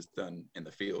research that's done in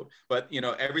the field. But, you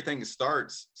know, everything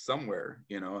starts somewhere,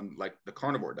 you know, and like the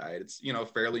carnivore diet, it's, you know,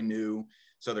 fairly new.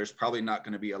 So there's probably not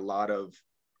going to be a lot of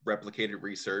replicated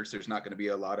research. There's not going to be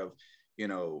a lot of, you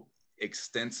know,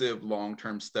 extensive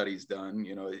long-term studies done.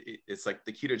 You know, it's like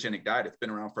the ketogenic diet, it's been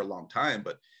around for a long time,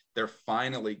 but they're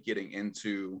finally getting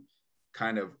into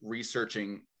kind of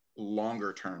researching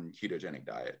longer term ketogenic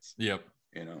diets. Yep.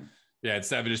 You know? Yeah,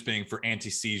 instead of just being for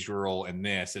anti-seizural and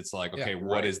this, it's like, okay,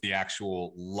 what is the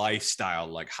actual lifestyle?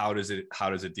 Like, how does it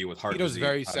deal with heart disease? Keto's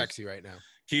very sexy right now.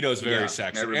 Keto's very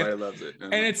sexy. Everybody loves it.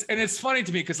 And it's funny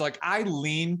to me because like I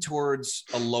lean towards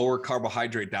a lower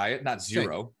carbohydrate diet, not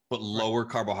zero, but lower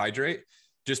carbohydrate,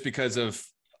 just because of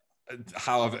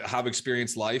how I've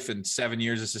experienced life and 7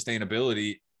 years of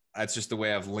sustainability. That's just the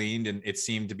way I've leaned, and it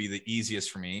seemed to be the easiest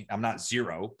for me. I'm not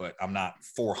zero, but I'm not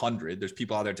 400. There's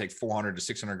people out there take 400 to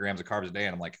 600 grams of carbs a day,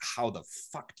 and I'm like, how the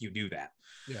fuck do you do that?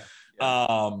 Yeah.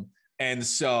 And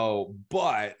so,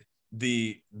 but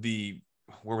the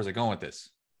where was I going with this?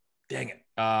 Dang it.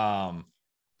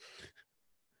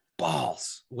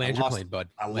 Balls. Land your plane, bud.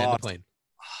 Land the plane.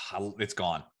 It's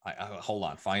gone. I hold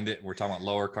on. Find it. We're talking about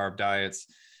lower carb diets.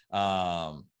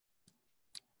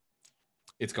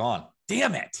 It's gone.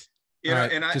 Damn it. Yeah.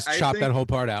 Right, and just I chop think, that whole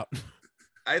part out.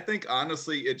 I think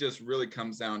honestly, it just really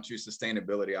comes down to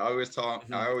sustainability. I always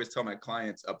tell my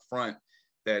clients up front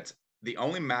that the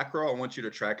only macro I want you to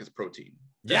track is protein.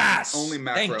 Yes. Only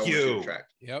macro Thank I want you to you. track.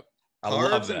 Yep. I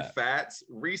love Carbs that. and fats,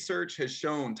 research has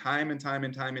shown time and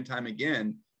time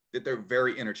again that they're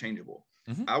very interchangeable.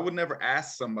 Mhm. I would never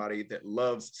ask somebody that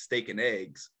loves steak and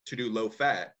eggs to do low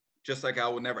fat, just like I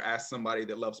would never ask somebody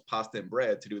that loves pasta and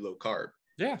bread to do low carb.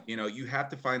 Yeah. You know, you have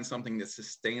to find something that's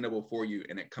sustainable for you.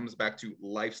 And it comes back to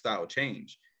lifestyle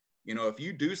change. You know, if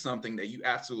you do something that you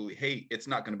absolutely hate, it's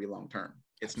not going to be long-term.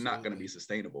 It's not going to be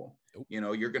sustainable. Nope. You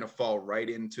know, you're going to fall right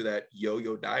into that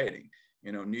yo-yo dieting.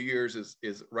 You know, New Year's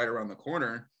is right around the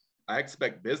corner. I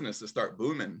expect business to start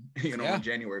booming, you know, on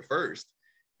January 1st.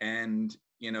 And,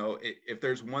 you know, if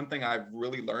there's one thing I've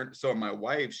really learned, so my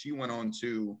wife, she went on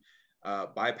to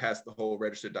bypass the whole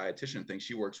registered dietitian thing.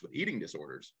 She works with eating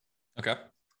disorders. Okay.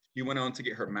 She went on to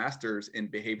get her master's in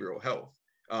behavioral health,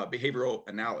 behavioral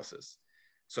analysis.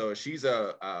 So she's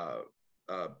a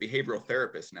behavioral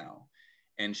therapist now,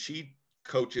 and she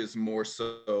coaches more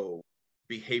so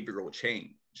behavioral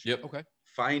change. Yep. Okay.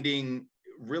 Finding,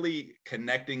 really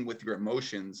connecting with your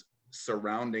emotions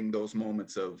surrounding those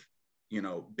moments of, you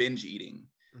know, binge eating,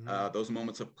 those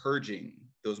moments of purging,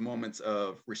 those moments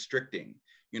of restricting.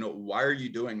 You know, why are you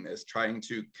doing this? Trying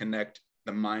to connect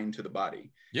the mind to the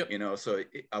body. Yep. You know, so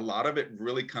a lot of it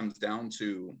really comes down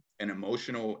to an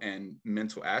emotional and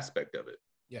mental aspect of it.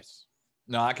 Yes.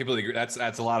 No, I completely agree.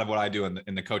 That's a lot of what I do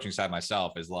in the coaching side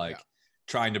myself, is like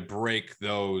trying to break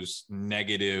those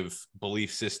negative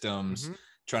belief systems,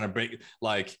 trying to break,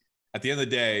 like, at the end of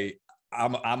the day,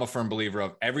 I'm a firm believer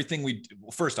of everything we do.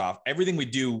 First off, everything we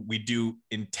do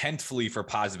intentfully for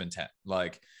positive intent.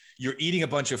 Like, you're eating a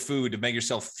bunch of food to make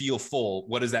yourself feel full.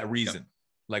 What is that reason? Yep.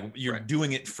 Like, you're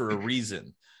doing it for a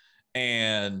reason.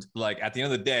 And like, at the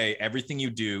end of the day, everything you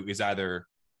do is either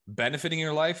benefiting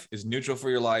your life, is neutral for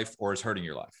your life, or is hurting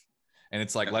your life. And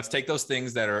it's like, let's take those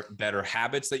things that are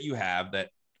habits that you have that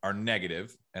are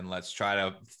negative, and let's try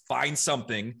to find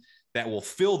something that will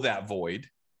fill that void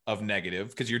of negative,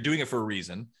 because you're doing it for a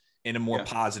reason, in a more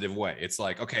positive way. It's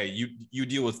like, okay, you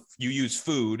use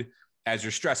food as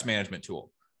your stress management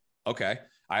tool. Okay,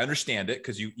 I understand it,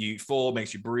 because you eat full,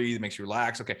 makes you breathe, makes you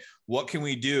relax. Okay, what can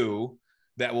we do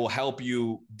that will help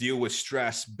you deal with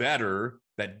stress better,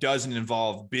 that doesn't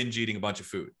involve binge eating a bunch of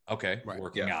food? Okay,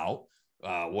 working out,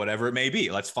 whatever it may be.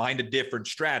 Let's find a different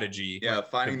strategy. Yeah,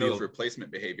 finding those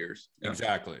replacement behaviors. Yeah.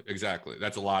 Exactly.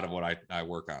 That's a lot of what I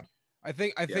work on. I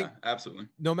think absolutely.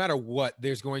 No matter what,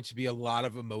 there's going to be a lot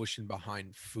of emotion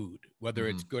behind food, whether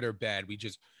it's good or bad.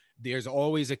 There's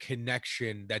always a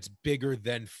connection that's bigger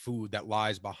than food that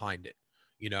lies behind it,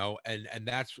 you know, and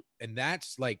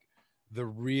that's like the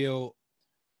real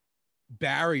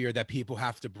barrier that people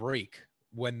have to break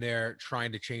when they're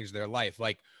trying to change their life.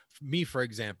 Like me, for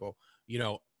example, you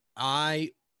know,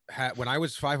 when I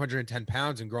was 510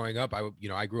 pounds and growing up,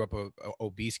 I grew up a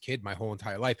obese kid my whole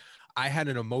entire life. I had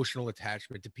an emotional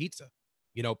attachment to pizza.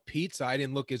 You know, pizza, I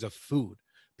didn't look as a food.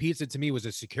 Pizza to me was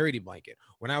a security blanket.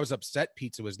 When I was upset,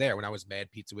 pizza was there. When I was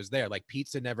mad, pizza was there. Like,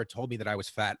 pizza never told me that I was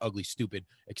fat, ugly, stupid,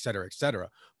 et cetera, et cetera.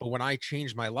 But when I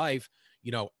changed my life,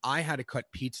 you know, I had to cut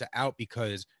pizza out,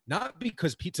 not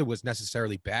because pizza was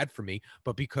necessarily bad for me,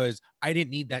 but because I didn't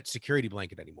need that security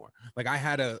blanket anymore. Like, I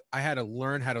had to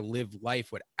learn how to live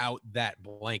life without that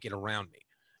blanket around me,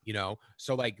 you know?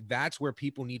 So like, that's where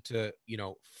people need to, you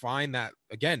know, find that,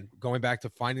 again, going back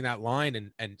to finding that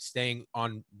line and staying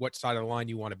on what side of the line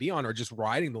you want to be on, or just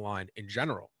riding the line in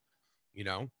general, you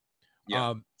know?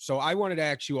 Yeah. So I wanted to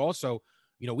ask you also,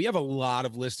 you know, we have a lot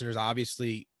of listeners,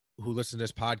 obviously, who listen to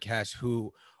this podcast,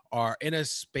 who are in a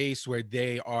space where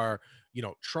they are, you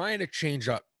know, trying to change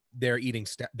up their eating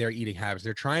habits.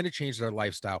 They're trying to change their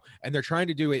lifestyle, and they're trying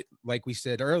to do it, like we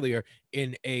said earlier,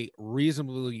 in a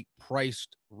reasonably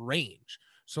priced range.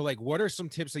 So like, what are some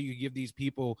tips that you give these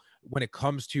people when it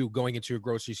comes to going into a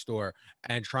grocery store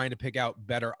and trying to pick out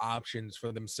better options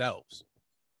for themselves?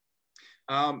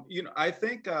 You know, I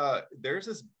think there's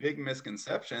this big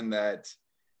misconception that,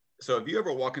 so if you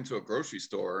ever walk into a grocery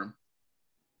store,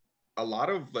 a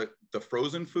lot of the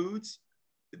frozen foods,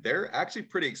 they're actually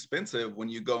pretty expensive when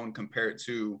you go and compare it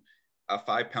to a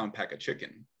 5-pound pack of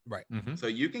chicken. Right. Mm-hmm. So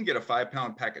you can get a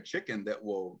 5-pound pack of chicken that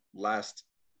will last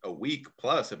a week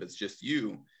plus, if it's just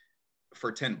you,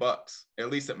 for $10, at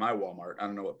least at my Walmart. I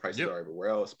don't know what prices are everywhere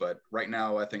else, but right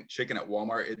now I think chicken at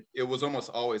Walmart, it was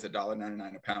almost always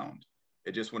 $1.99 a pound.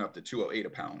 It just went up to $2.08 a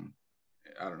pound.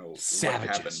 I don't know what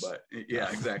happened, but yeah,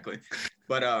 exactly.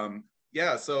 But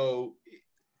yeah, so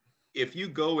if you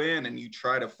go in and you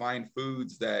try to find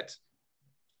foods that,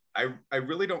 I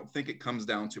really don't think it comes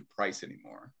down to price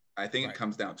anymore. I think it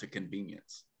comes down to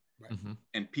convenience. Right. Mm-hmm.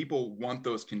 And people want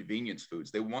those convenience foods.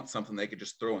 They want something they could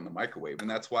just throw in the microwave. And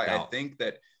that's why I think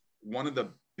that one of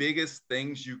the biggest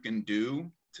things you can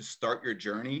do to start your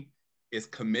journey is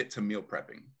commit to meal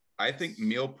prepping. I think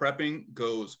meal prepping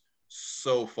goes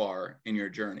so far in your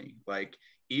journey. Like,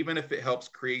 even if it helps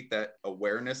create that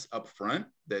awareness up front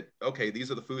that, okay, these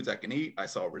are the foods I can eat. I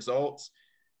saw results.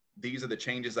 These are the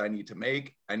changes I need to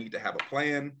make. I need to have a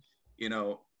plan, you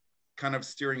know, kind of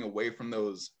steering away from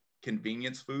those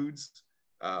convenience foods.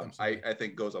 I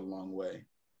think goes a long way.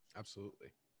 Absolutely.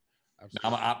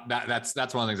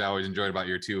 That's one of the things I always enjoyed about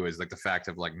year two is like the fact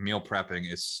of like meal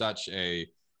prepping is such a,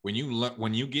 when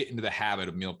you get into the habit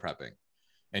of meal prepping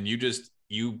and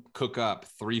you cook up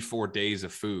 3-4 days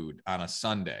of food on a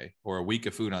Sunday or a week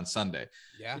of food on Sunday.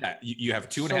 Yeah. You have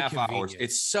 2.5 hours.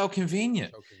 It's so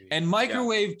convenient. And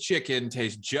microwave chicken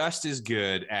tastes just as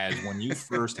good as when you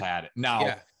first had it.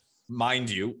 Now, mind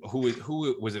you, who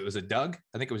was it? Was it Doug?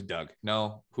 I think it was Doug.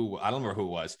 No, I don't remember who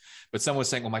it was, but someone was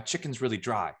saying, well, my chicken's really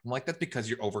dry. I'm like, that's because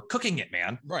you're overcooking it,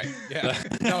 man. Right. Yeah.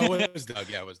 No, it was Doug.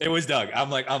 Yeah, it was Doug. I'm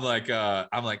like,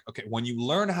 okay, when you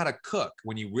learn how to cook,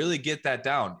 when you really get that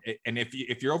down, and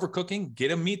if you're overcooking,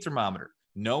 get a meat thermometer.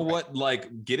 Know what,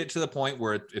 like, get it to the point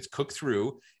where it's cooked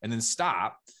through and then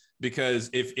stop. Because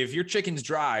if your chicken's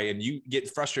dry and you get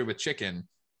frustrated with chicken,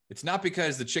 it's not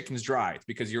because the chicken's dry. It's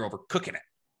because you're overcooking it.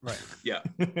 Right. Yeah.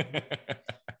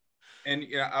 And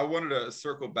yeah, I wanted to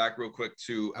circle back real quick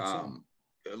to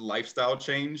lifestyle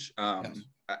change.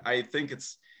 I think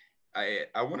I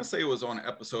want to say it was on an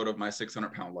episode of My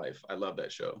 600-Pound Life. I love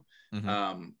that show.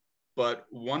 Mm-hmm. But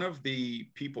one of the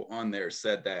people on there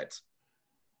said that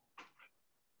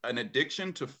an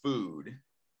addiction to food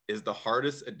is the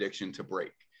hardest addiction to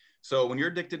break. So when you're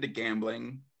addicted to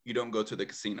gambling, you don't go to the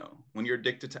casino. When you're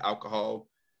addicted to alcohol,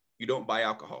 you don't buy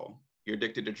alcohol. You're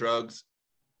addicted to drugs,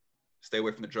 stay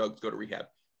away from the drugs, go to rehab.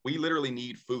 We literally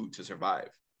need food to survive.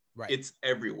 Right. It's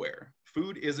everywhere.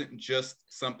 Food isn't just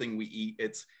something we eat.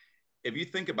 It's, if you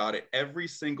think about it, every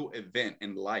single event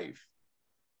in life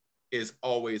is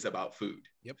always about food.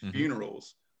 Yep.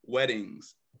 Funerals,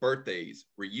 weddings, birthdays,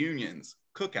 reunions,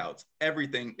 cookouts,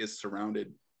 everything is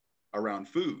surrounded around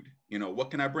food. You know, what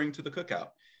can I bring to the cookout?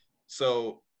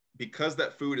 So because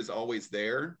that food is always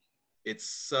there, it's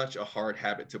such a hard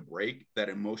habit to break, that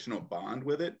emotional bond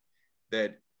with it,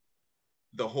 that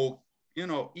the whole, you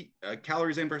know,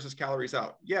 calories in versus calories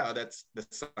out. Yeah, that's the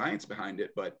science behind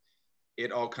it, but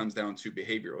it all comes down to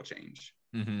behavioral change.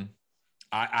 Mm-hmm.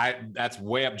 That's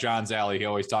way up John's alley. He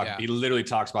always talks, he literally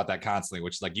talks about that constantly,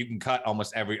 which is like, you can cut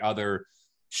almost every other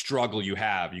struggle you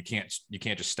have. You can't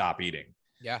just stop eating.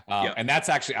 And that's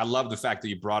actually, I love the fact that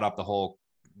you brought up the whole,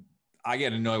 I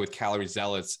get annoyed with calorie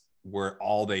zealots where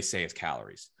all they say is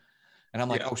calories. And I'm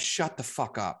like, oh, shut the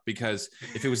fuck up. Because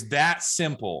if it was that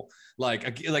simple, like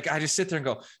I just sit there and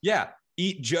go,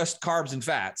 eat just carbs and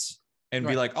fats and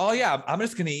be like, oh yeah, I'm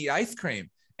just going to eat ice cream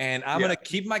and I'm going to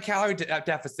keep my calorie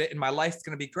deficit and my life's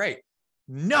going to be great.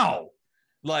 No.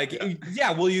 Like,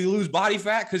 will you lose body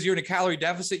fat because you're in a calorie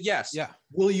deficit? Yes. Yeah.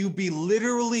 Will you be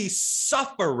literally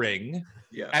suffering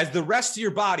as the rest of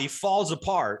your body falls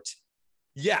apart?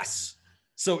 Yes.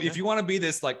 So if you want to be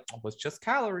this, like, oh, it's just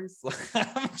calories,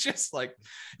 I'm just like,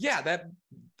 that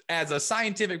as a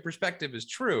scientific perspective is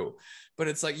true, but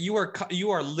it's like you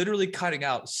are literally cutting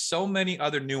out so many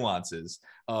other nuances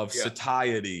of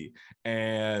satiety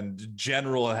and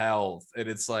general health. And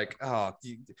it's like, oh,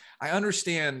 I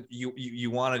understand you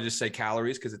want to just say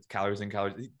calories because it's calories and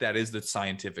calories. That is the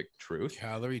scientific truth.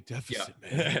 Calorie deficit,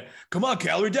 man. Come on,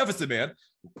 calorie deficit, man.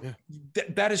 Yeah.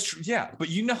 That is true. Yeah. But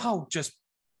you know how just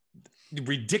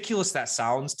ridiculous that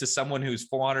sounds to someone who's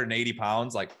 480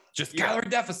 pounds, like just calorie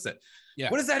deficit.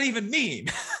 What does that even mean?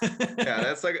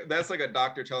 That's like a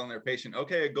doctor telling their patient,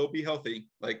 okay, go be healthy.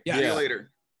 Like, see you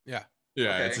later. Yeah.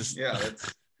 Okay. It's just,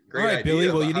 that's great. All right, Billy.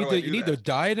 Well, you need to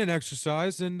diet and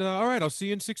exercise, and all right, I'll see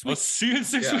you in 6 weeks. I'll see you in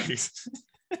 6 weeks.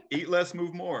 Eat less,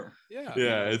 move more. Yeah.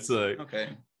 It's like, okay.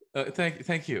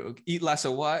 Thank you. Eat less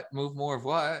of what? Move more of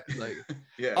what? Like,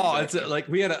 exactly. It's like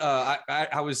we had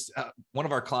I was one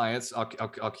of our clients.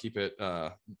 I'll keep it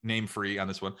name free on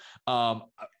this one. I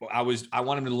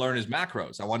wanted him to learn his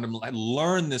macros. I wanted him to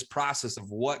learn this process of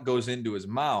what goes into his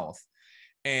mouth.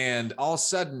 And all of a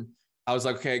sudden, I was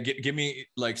like, okay, give me,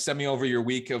 like, send me over your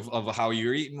week of how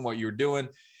you're eating, what you're doing.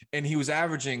 And he was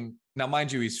averaging, now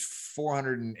mind you, he's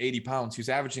 480 pounds. He was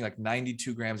averaging like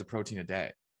 92 grams of protein a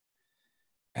day.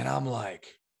 And I'm like,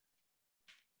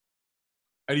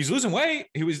 and he's losing weight.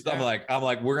 I'm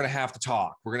like, we're going to have to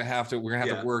talk. We're going to have to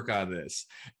work on this.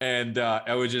 And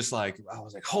I was just like,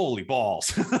 holy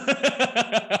balls.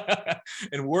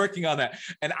 And working on that.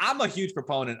 And I'm a huge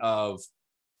proponent of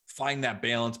find that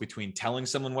balance between telling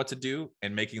someone what to do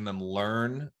and making them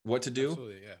learn what to do.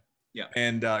 Absolutely,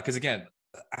 And because again,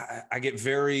 I get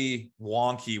very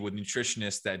wonky with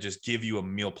nutritionists that just give you a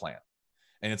meal plan.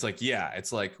 And it's like, yeah,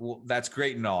 it's like, well, that's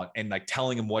great and all. And like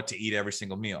telling them what to eat every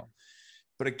single meal.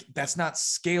 But that's not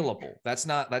scalable.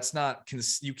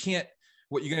 You can't,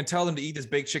 what, you're going to tell them to eat this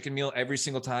baked chicken meal every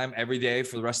single time, every day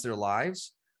for the rest of their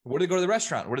lives? Where do they go to the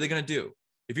restaurant? What are they going to do?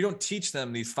 If you don't teach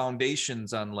them these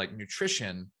foundations on like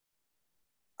nutrition,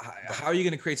 how are you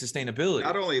going to create sustainability?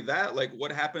 Not only that, like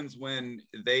what happens when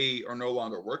they are no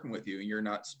longer working with you and you're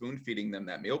not spoon feeding them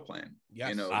that meal plan? Yes.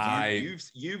 You know,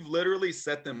 you've literally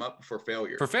set them up for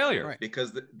failure. Right.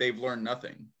 Because they've learned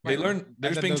nothing. They learn.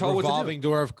 They're just being told what to do. The revolving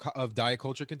door of diet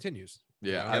culture continues.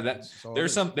 Yeah,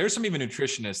 there's some even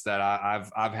nutritionists that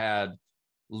I've had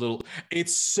little.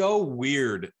 It's so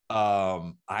weird.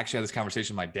 I actually had this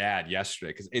conversation with my dad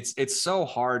yesterday because it's so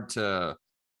hard to.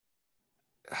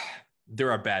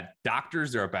 There are bad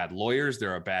doctors, there are bad lawyers,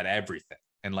 there are bad everything.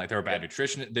 And like there are bad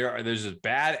nutritionists, there's just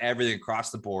bad everything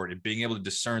across the board. And being able to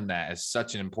discern that is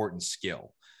such an important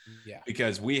skill. Yeah.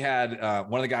 Because we had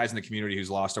one of the guys in the community who's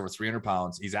lost over 300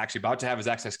 pounds. He's actually about to have his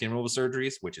excess skin removal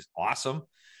surgeries, which is awesome.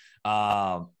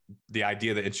 The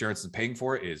idea that insurance is paying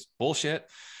for it is bullshit.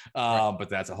 But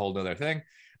that's a whole nother thing.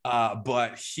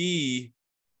 But he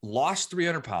lost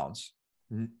 300 pounds.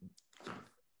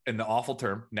 In the awful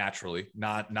term, naturally,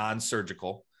 not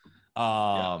non-surgical.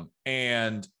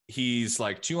 And he's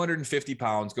like 250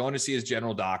 pounds going to see his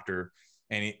general doctor.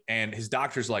 And his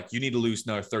doctor's like, you need to lose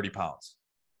another 30 pounds.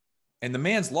 And the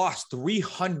man's lost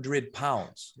 300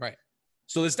 pounds. Right.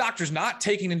 So this doctor's not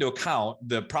taking into account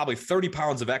the probably 30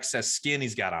 pounds of excess skin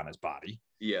he's got on his body.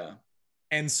 Yeah.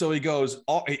 And so he goes,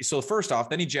 so first off,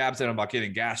 then he jabs at him about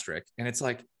getting gastric. And it's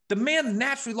like, the man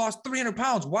naturally lost 300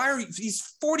 pounds.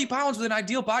 He's 40 pounds with an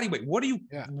ideal body weight.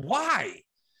 Why?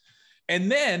 And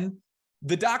then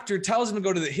the doctor tells him to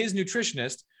go to his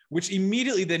nutritionist, which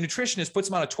immediately the nutritionist puts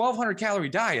him on a 1,200 calorie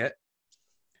diet.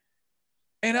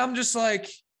 And I'm just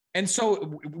like, and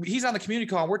so he's on the community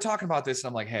call and we're talking about this. And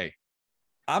I'm like, hey,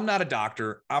 I'm not a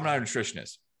doctor. I'm not a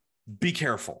nutritionist. Be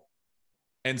careful.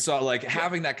 And so like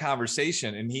having that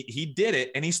conversation and he did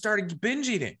it and he started binge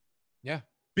eating. Yeah.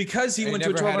 Because he went to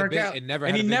a 1,200 calorie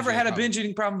and he never had a binge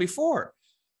eating problem before.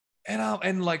 And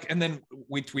then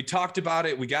we talked about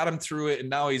it. We got him through it. And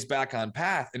now he's back on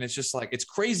path. And it's just like, it's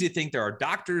crazy to think there are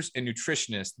doctors and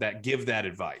nutritionists that give that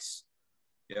advice.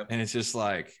 Yeah. And it's just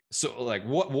like, so like,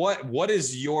 what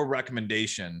is your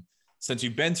recommendation since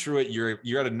you've been through it?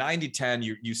 You're at a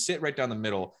 90-10, you sit right down the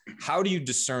middle. How do you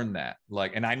discern that?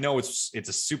 Like, and I know it's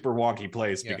a super wonky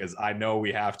place because I know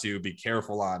we have to be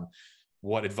careful on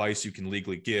what advice you can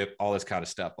legally give, all this kind of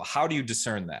stuff. But how do you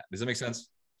discern that? Does that make sense?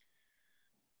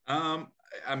 I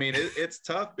mean, it's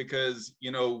tough because, you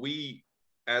know, we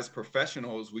as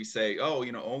professionals, we say, oh,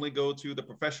 you know, only go to the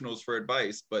professionals for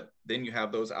advice. But then you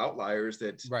have those outliers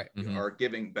that are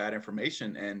giving bad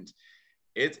information. And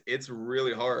it's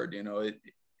really hard. You know,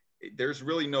 there's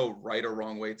really no right or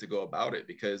wrong way to go about it,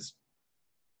 because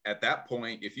at that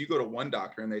point, if you go to one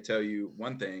doctor and they tell you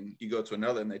one thing, you go to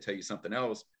another and they tell you something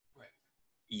else.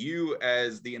 You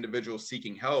as the individual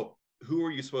seeking help, who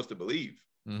are you supposed to believe?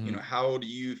 Mm-hmm. You know, how do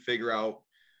you figure out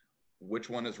which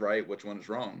one is right, which one is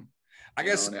wrong? I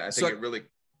think it really.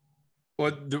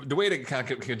 Well, the way to kind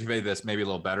of convey this maybe a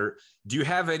little better. Do you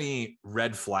have any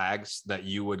red flags that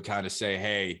you would kind of say,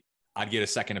 hey, I'd get a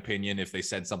second opinion if they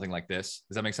said something like this?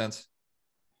 Does that make sense?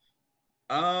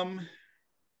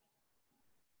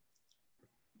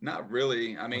 Not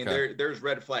really. I mean, there's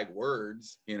red flag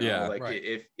words, you know,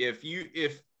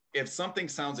 if something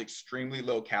sounds extremely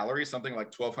low calorie, something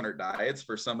like 1,200 diets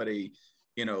for somebody,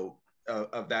 you know,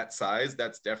 of that size,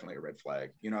 that's definitely a red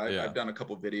flag. You know, I've done a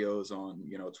couple of videos on,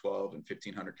 you know, 1,200 and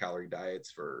 1,500 calorie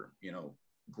diets for, you know,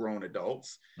 grown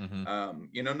adults. Mm-hmm.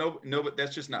 You know, no, but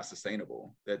that's just not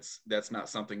sustainable. That's not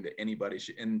something that anybody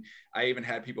should. And I even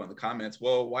had people in the comments,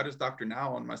 well, why does Dr.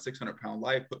 Now on my 600-pound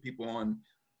life put people on,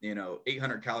 you know,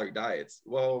 800 calorie diets?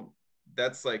 Well,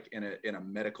 that's like in a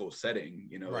medical setting,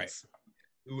 you know, it's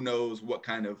who knows what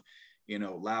kind of, you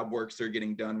know, lab works they're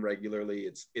getting done regularly.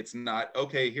 It's not,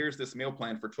 okay, here's this meal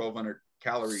plan for 1,200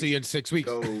 calories. See you in 6 weeks.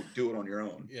 Go do it on your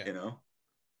own, you know?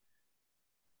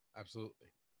 Absolutely.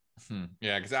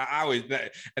 Yeah. Cause I always,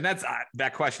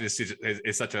 that question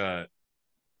is such a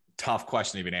tough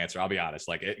question to even answer. I'll be honest.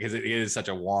 Like, cause it is such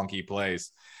a wonky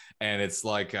place. And it's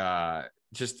like,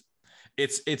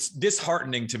 it's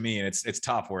disheartening to me, and it's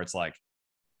tough where it's like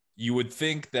you would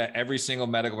think that every single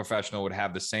medical professional would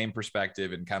have the same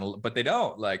perspective and kind of, but they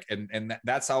don't. Like, and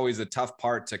that's always a tough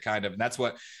part to kind of, and that's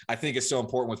what I think is so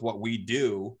important with what we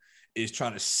do, is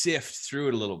trying to sift through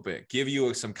it a little bit, give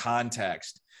you some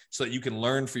context so that you can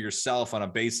learn for yourself on a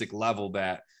basic level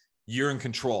that you're in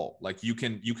control. Like you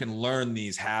can learn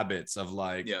these habits of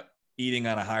like eating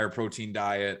on a higher protein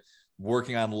diet,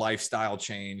 working on lifestyle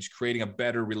change, creating a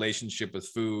better relationship with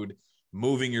food,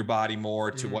 moving your body more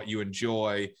to what you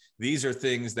enjoy. These are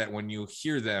things that when you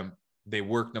hear them, they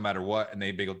work no matter what, and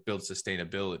they build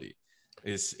sustainability.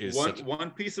 Is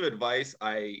one piece of advice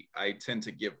I tend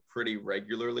to give pretty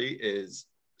regularly is,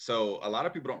 so a lot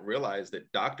of people don't realize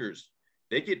that doctors,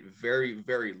 they get very,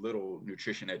 very little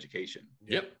nutrition education.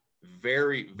 Yep.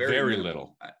 Very, very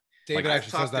little. David like,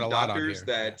 actually says that a lot on here.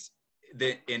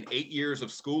 That in 8 years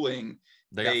of schooling,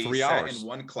 they got 3 sat hours in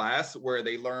one class where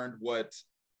they learned what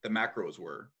the macros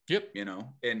were. Yep. You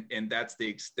know, and that's the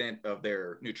extent of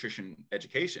their nutrition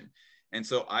education. And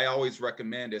so I always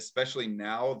recommend, especially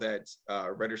now that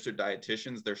registered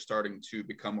dietitians, they're starting to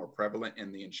become more prevalent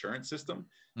in the insurance system,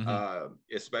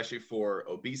 especially for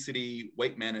obesity,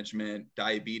 weight management,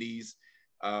 diabetes.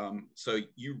 So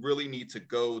you really need to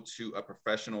go to a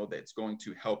professional that's going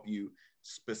to help you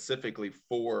specifically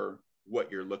for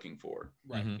what you're looking for.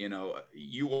 Right. You know,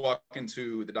 you walk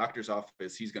into the doctor's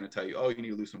office, he's going to tell you, oh, you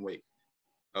need to lose some weight.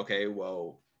 Okay,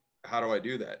 well, how do I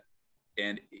do that?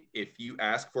 And if you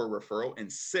ask for a referral,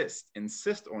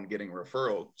 insist on getting a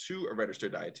referral to a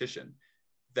registered dietitian,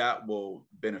 that will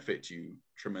benefit you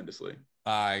tremendously.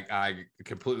 I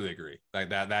completely agree. Like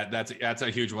that's a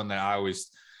huge one that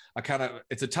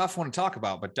it's a tough one to talk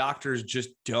about, but doctors just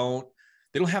don't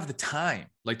have the time.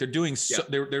 Like they're doing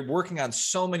they're working on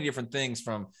so many different things.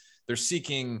 They're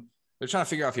trying to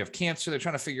figure out if you have cancer. They're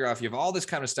trying to figure out if you have all this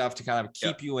kind of stuff to kind of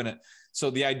keep you in it. So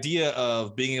the idea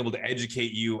of being able to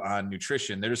educate you on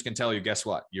nutrition, they're just going to tell you, guess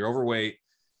what? You're overweight.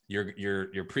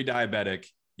 You're pre-diabetic.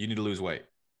 You need to lose weight.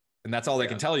 And that's all they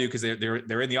can tell you, because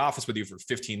they're in the office with you for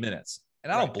 15 minutes.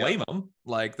 And I don't blame them.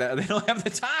 Like that, they don't have the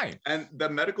time. And the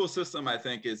medical system, I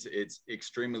think, it's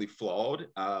extremely flawed.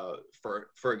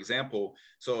 For example,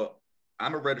 so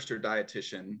I'm a registered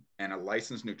dietitian and a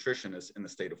licensed nutritionist in the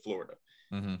state of Florida.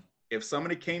 Mm-hmm. If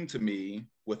somebody came to me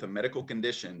with a medical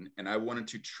condition and I wanted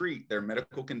to treat their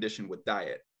medical condition with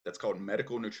diet, that's called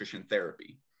medical nutrition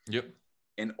therapy. Yep.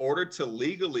 In order to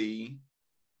legally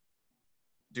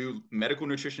do medical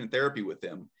nutrition therapy with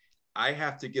them, I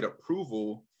have to get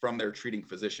approval from their treating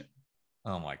physician.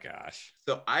 Oh my gosh.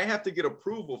 So I have to get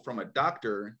approval from a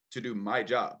doctor to do my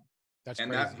job. That's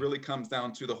and crazy. That really comes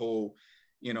down to the whole,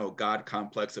 God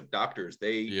complex of doctors.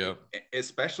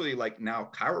 Especially like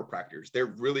now chiropractors,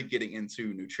 they're really getting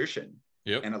into nutrition.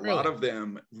 Yep. And a lot of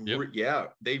them,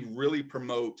 they really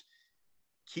promote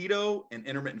keto and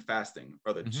intermittent fasting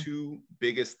are the two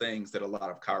biggest things that a lot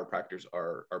of chiropractors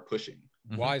are pushing.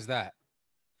 Why is that?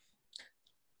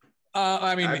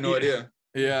 I have no idea.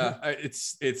 Yeah,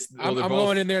 I'm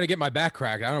going in there to get my back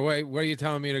cracked. I don't know where are you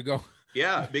telling me to go?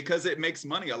 Yeah, because it makes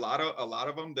money. A lot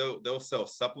of them, they'll sell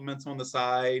supplements on the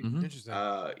side. Interesting.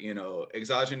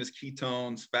 Exogenous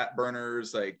ketones, fat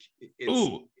burners. Like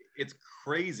it's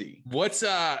crazy. What's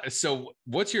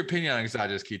your opinion on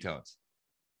exogenous ketones?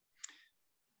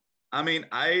 I mean,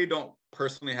 I don't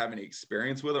personally have any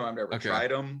experience with them. I've never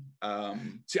tried them.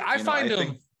 I find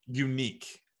them unique.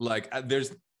 Like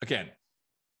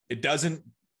it doesn't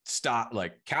stop,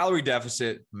 like calorie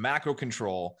deficit, macro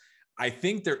control. I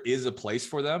think there is a place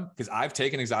for them, because I've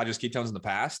taken exogenous ketones in the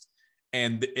past,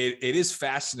 and it is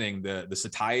fascinating the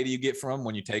satiety you get from them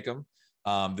when you take them.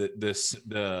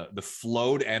 The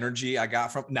flowed energy I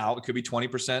got from, now it could be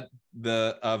 20%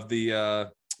 of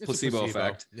the placebo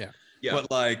effect. Yeah.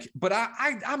 But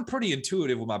I'm pretty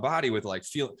intuitive with my body with like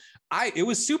it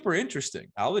was super interesting.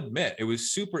 I'll admit it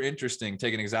was super interesting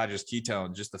taking exogenous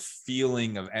ketone, just the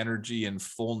feeling of energy and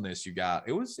fullness you got.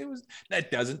 It was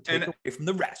that doesn't take away from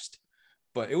the rest,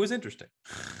 but it was interesting.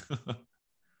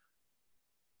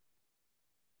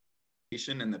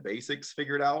 And the basics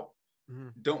figured out.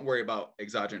 Don't worry about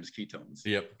exogenous ketones.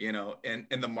 Yep. And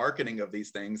the marketing of these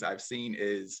things I've seen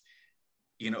is,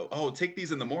 take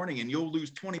these in the morning and you'll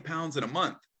lose 20 pounds in a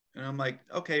month. And I'm like,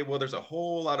 okay, well, there's a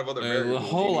whole lot of other variables, a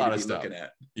whole lot of stuff looking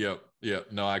at.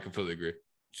 Yep. No, I completely agree.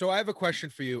 So I have a question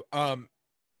for you.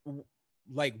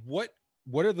 Like what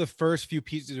are the first few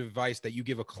pieces of advice that you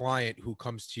give a client who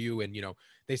comes to you and,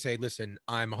 they say, listen,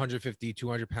 I'm 150,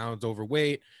 200 pounds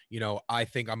overweight. I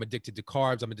think I'm addicted to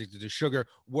carbs. I'm addicted to sugar.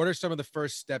 What are some of the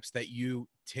first steps that you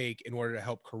take in order to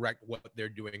help correct what they're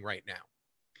doing right now?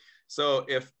 So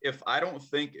if I don't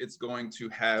think it's going to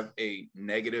have a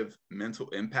negative mental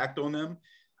impact on them,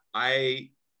 I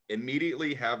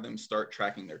immediately have them start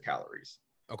tracking their calories.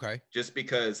 Okay. Just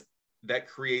because that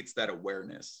creates that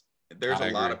awareness. There's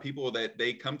a lot of people that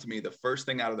they come to me, the first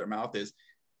thing out of their mouth is,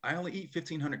 I only eat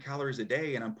 1,500 calories a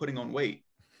day and I'm putting on weight.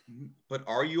 but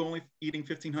are you only eating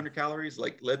 1,500 calories?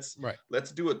 Like, let's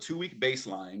do a 2-week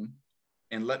baseline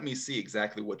and let me see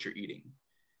exactly what you're eating.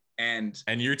 And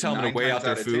you're telling them to weigh out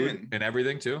their food and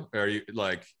everything too? Or are you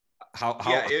like, how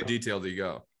detailed do you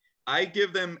go? I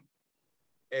give them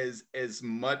as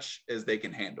much as they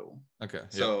can handle. Okay.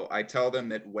 So I tell them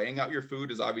that weighing out your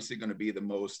food is obviously going to be the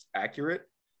most accurate,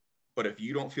 but if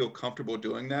you don't feel comfortable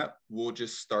doing that, we'll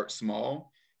just start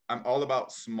small. I'm all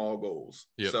about small goals.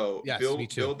 Yep. So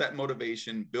build that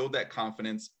motivation, build that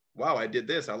confidence. Wow, I did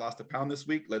this. I lost a pound this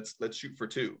week. Let's shoot for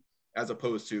 2, as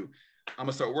opposed to, I'm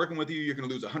gonna start working with you. You're gonna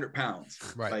lose 100 pounds.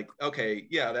 Right. Like, okay,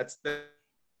 yeah, that's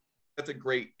a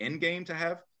great end game to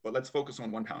have, but let's focus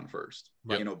on 1 pound first.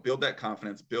 Right. You know, build that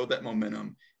confidence, build that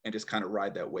momentum, and just kind of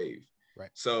ride that wave. Right.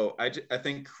 So I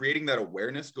think creating that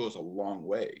awareness goes a long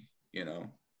way. You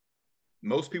know,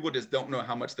 most people just don't know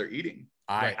how much they're eating.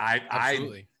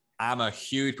 Absolutely. I'm a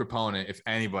huge proponent. If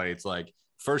anybody, it's like,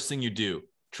 first thing you do,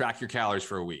 track your calories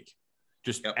for a week.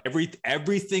 Just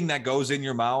everything that goes in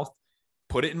your mouth,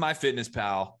 put it in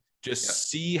MyFitnessPal. Just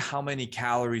see how many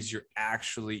calories you're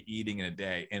actually eating in a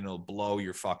day, and it'll blow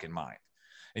your fucking mind.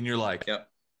 And you're like,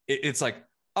 it's like,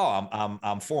 oh,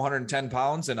 I'm 410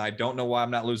 pounds and I don't know why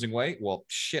I'm not losing weight. Well,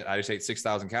 shit, I just ate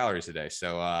 6,000 calories a day.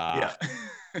 So I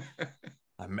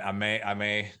may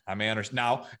understand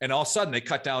now. And all of a sudden they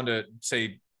cut down to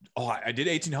say, oh, I did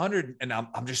 1,800 and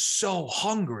I'm just so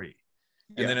hungry.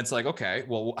 And then it's like, okay,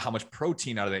 well, how much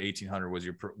protein out of the 1,800 was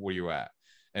where you at?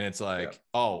 And it's like,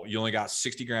 oh, you only got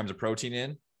 60 grams of protein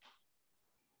in.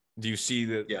 Do you see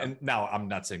that? Yeah. And now I'm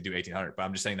not saying do 1,800, but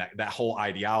I'm just saying that whole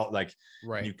idea, like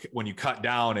when you cut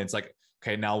down, it's like,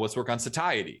 okay, now let's work on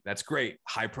satiety. That's great.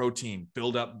 High protein,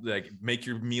 build up, like make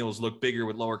your meals look bigger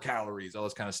with lower calories, all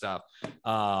this kind of stuff.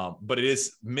 But it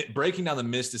is breaking down the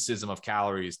mysticism of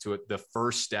calories to it. The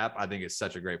first step, I think, is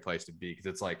such a great place to be, because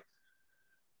it's like,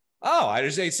 oh, I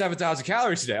just ate 7,000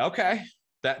 calories today. Okay.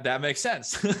 That makes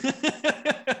sense.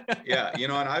 Yeah. You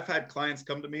know, and I've had clients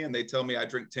come to me and they tell me I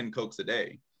drink 10 Cokes a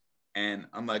day. And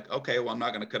I'm like, okay, well, I'm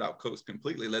not going to cut out Cokes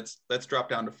completely. Let's drop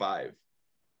down to 5,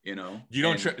 you know? You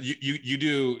don't,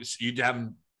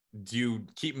 do you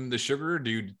keep them the sugar, or do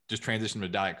you just transition to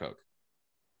Diet Coke?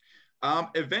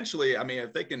 Eventually, I mean,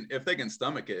 if they can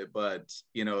stomach it, but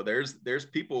you know, there's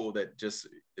people that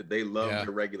they love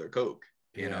the regular Coke,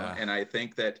 you know? And I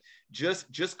think that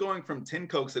just going from 10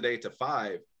 Cokes a day to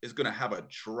 5 is going to have a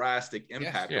drastic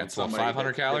impact on somebody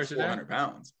 500 calories a day, 400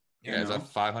 pounds. Yeah. Is that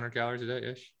 500 calories a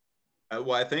day ish?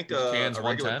 Well, I think a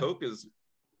regular Coke is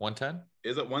 110.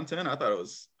 Is it 110? I thought it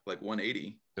was like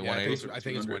 180. I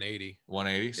think it's 180.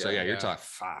 180. So you're talking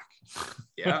fuck.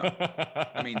 Yeah.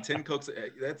 I mean, 10 Cokes,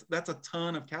 that's a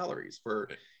ton of calories for,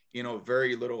 you know,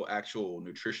 very little actual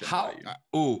nutrition value.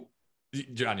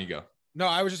 John, you go. No,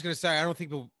 I was just going to say,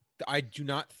 I do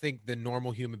not think the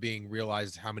normal human being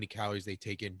realizes how many calories they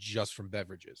take in just from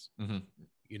beverages. Mm-hmm.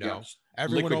 You know,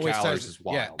 everyone always says,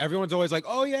 everyone's always like,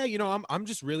 oh yeah, you know, I'm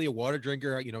just really a water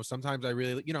drinker. You know, sometimes I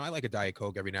really, you know, I like a Diet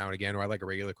Coke every now and again, or I like a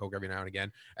regular Coke every now and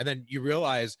again. And then you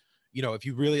realize, you know, if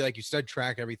you really, like you said,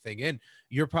 track everything in,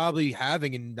 you're probably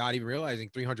having and not even realizing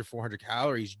 300, 400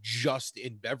 calories just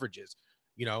in beverages.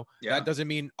 You know, that doesn't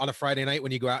mean on a Friday night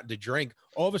when you go out to drink,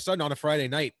 all of a sudden on a Friday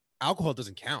night, alcohol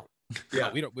doesn't count.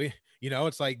 Yeah. You know,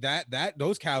 it's like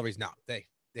those calories,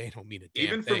 they don't mean a damn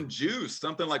even thing. From juice,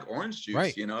 something like orange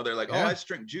juice, you know, they're like, oh, I just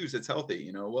drink juice, it's healthy,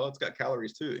 you know. Well, it's got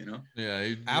calories too, you know.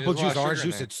 Yeah, apple juice, orange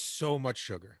juice, it's so much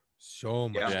sugar, so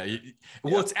much.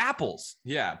 Well, it's apples,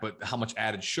 but how much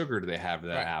added sugar do they have to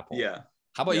that apple?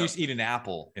 How about you just eat an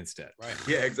apple instead? Right.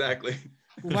 Yeah, exactly.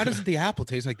 Why doesn't the apple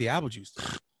taste like the apple juice?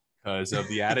 Because of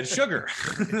the added sugar.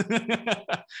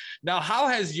 Now, how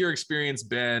has your experience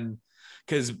been?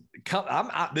 Because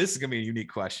this is gonna be a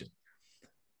unique question.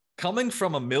 Coming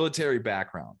from a military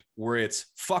background where it's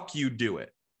fuck you, do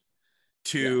it,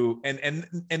 to and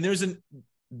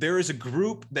there is a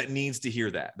group that needs to hear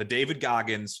that, the David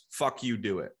Goggins fuck you,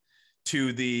 do it,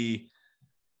 to the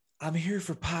I'm here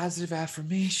for positive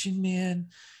affirmation, man.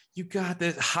 You got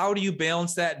this. How do you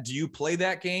balance that? Do you play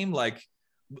that game? Like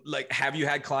have you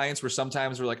had clients where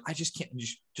sometimes we're like, I just can't,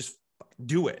 just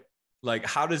do it. Like,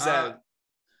 how does that?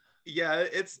 Yeah,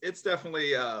 it's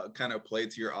definitely kind of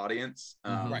played to your audience.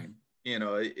 Right. You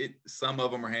know, some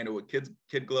of them are handled with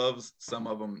kid gloves. Some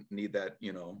of them need that,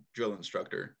 you know, drill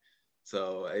instructor.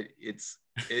 So it's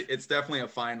definitely a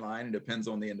fine line. It depends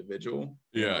on the individual.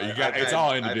 Yeah, it's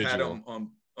all individual. I've had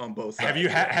them on both sides.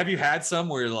 Have you had some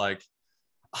where you're like,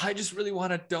 I just really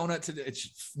want a donut today?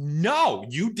 No,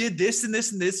 you did this and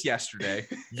this and this yesterday.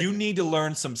 You need to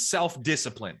learn some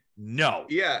self-discipline. No.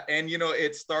 Yeah, and you know,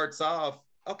 it starts off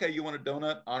okay, you want a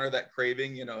donut, honor that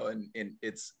craving, you know, and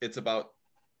it's about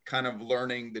kind of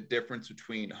learning the difference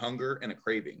between hunger and a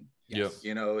craving. Yep.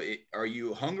 You know, are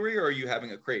you hungry or are you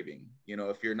having a craving? You know,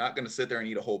 if you're not going to sit there and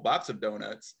eat a whole box of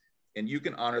donuts, and you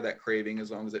can honor that craving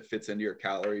as long as it fits into your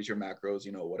calories, your macros,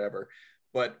 you know, whatever.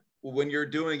 But when you're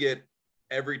doing it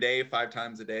every day, 5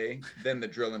 times a day, then the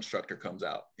drill instructor comes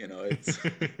out, you know, it's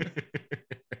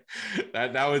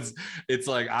it's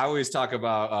like, I always talk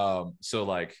about, so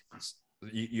like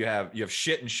you have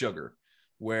shit and sugar,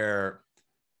 where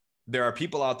there are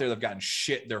people out there that have gotten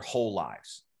shit their whole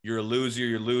lives. You're a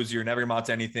loser, never amount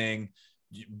to anything,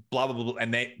 blah, blah, blah, blah.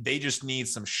 And they just need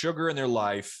some sugar in their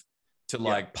life to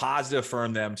like positive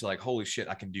affirm them to like, holy shit,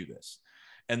 I can do this.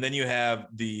 And then you have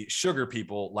the sugar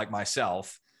people like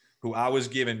myself, who I was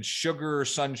given sugar,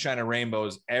 sunshine, and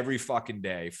rainbows every fucking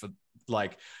day for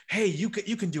like, hey, you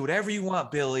can do whatever you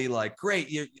want, Billy. Like,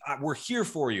 great, we're here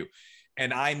for you.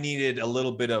 And I needed a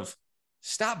little bit of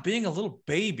stop being a little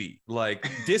baby. Like,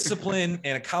 discipline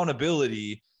and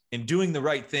accountability and doing the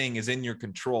right thing is in your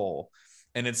control.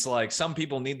 And it's like, some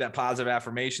people need that positive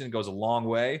affirmation. It goes a long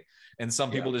way. And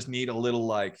some people just need a little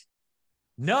like,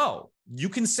 no, you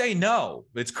can say no.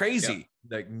 It's crazy.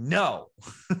 Like, no.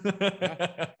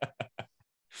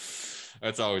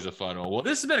 That's always a fun one. Well,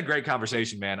 this has been a great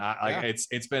conversation, man.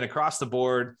 It's been across the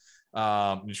board.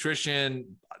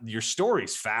 Nutrition, your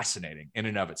story's fascinating in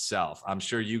and of itself. I'm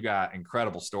sure you got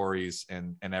incredible stories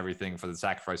and everything for the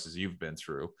sacrifices you've been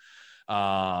through.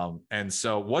 And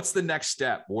so what's the next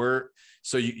step?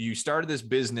 So you started this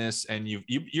business and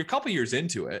you're a couple years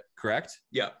into it, correct?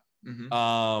 Yeah.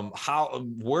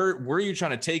 Mm-hmm. Where are you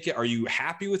trying to take it? Are you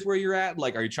happy with where you're at?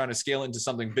 Like, are you trying to scale into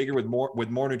something bigger with more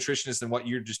nutritionists than what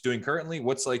you're just doing currently?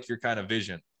 What's like your kind of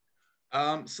vision?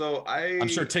 So I'm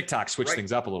sure TikTok switched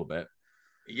things up a little bit.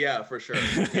 Yeah, for sure.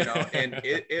 You know, and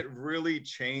it really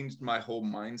changed my whole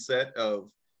mindset of,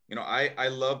 you know, I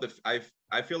love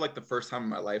I feel like the first time in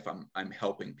my life I'm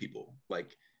helping people.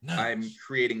 Like, nice. I'm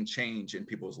creating change in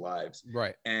people's lives.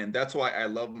 Right. And that's why I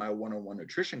love my one-on-one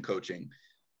nutrition coaching.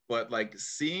 But like,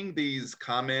 seeing these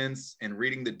comments and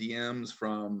reading the DMs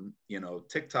from, you know,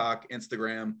 TikTok,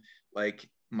 Instagram, like,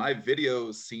 my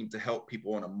videos seem to help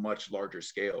people on a much larger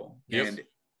scale. Yep. And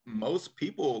most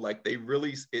people, like, it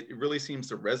really seems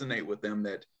to resonate with them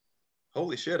that,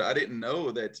 holy shit, I didn't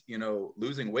know that, you know,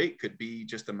 losing weight could be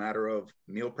just a matter of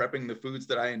meal prepping the foods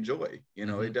that I enjoy. You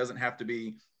know, it doesn't have to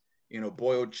be, you know,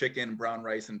 boiled chicken, brown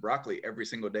rice, and broccoli every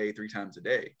single day, 3 times a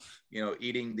day, you know,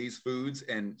 eating these foods.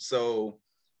 And so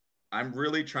I'm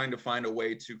really trying to find a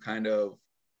way to kind of,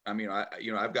 I mean,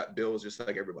 I've got bills just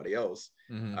like everybody else.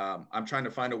 I'm trying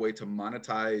to find a way to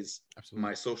monetize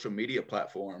my social media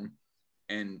platform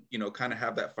and, you know, kind of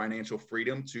have that financial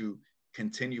freedom to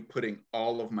continue putting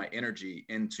all of my energy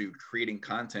into creating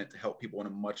content to help people on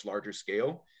a much larger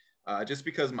scale. Just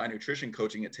because my nutrition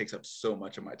coaching, it takes up so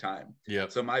much of my time. Yeah.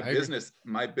 So my business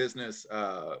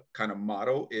kind of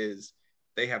motto is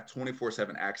they have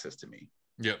 24/7 access to me.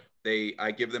 Yep.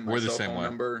 I give them my cell phone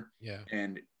number. Yeah.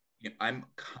 And you know, I'm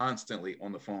constantly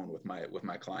on the phone with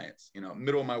my clients, you know,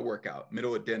 middle of my workout,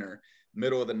 middle of dinner,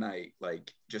 middle of the night,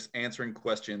 like, just answering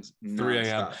questions. 3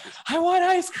 a.m. I want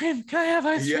ice cream. Can I have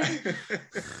ice cream?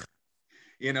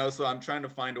 You know, so I'm trying to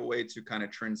find a way to kind of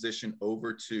transition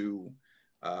over to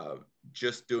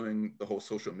just doing the whole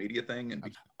social media thing.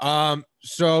 And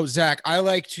so Zach, I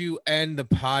like to end the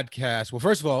podcast. Well,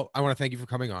 first of all, I want to thank you for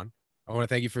coming on. I want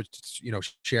to thank you for, you know,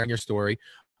 sharing your story.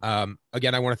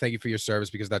 Again, I want to thank you for your service,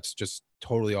 because that's just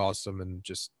totally awesome. And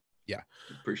just, yeah.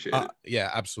 Appreciate it. Yeah,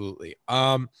 absolutely.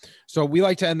 So we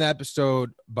like to end the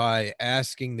episode by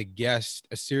asking the guest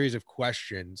a series of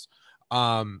questions.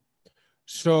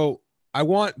 So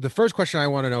the first question I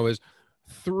want to know is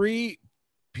 3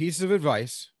 pieces of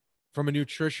advice from a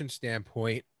nutrition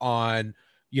standpoint on,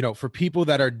 you know, for people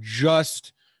that are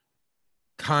just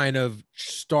kind of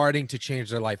starting to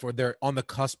change their life, or they're on the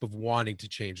cusp of wanting to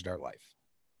change their life.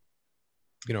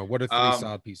 You know, what are 3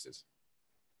 solid pieces?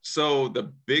 So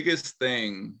the biggest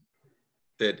thing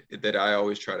that I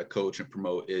always try to coach and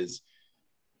promote is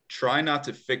try not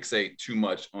to fixate too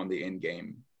much on the end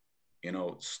game. You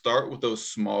know, start with those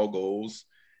small goals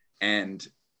and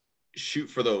shoot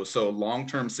for those. So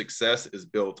long-term success is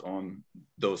built on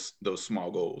those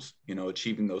small goals, you know,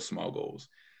 achieving those small goals.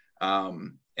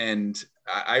 And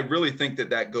I really think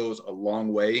that goes a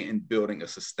long way in building a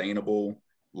sustainable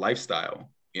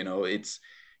lifestyle. You know, it's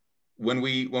when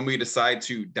we decide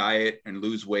to diet and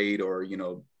lose weight, or, you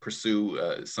know,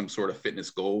 pursue some sort of fitness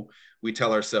goal, we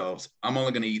tell ourselves, I'm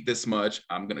only going to eat this much.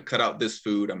 I'm going to cut out this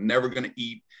food. I'm never going to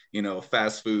eat, you know,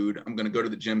 fast food. I'm going to go to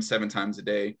the gym 7 times a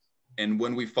day. And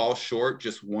when we fall short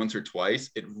just once or twice,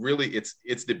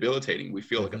 it's debilitating. We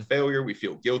feel like a failure, we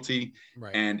feel guilty,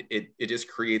 and it just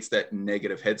creates that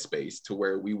negative headspace to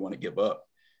where we want to give up,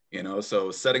 you know?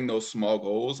 So setting those small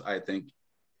goals, I think,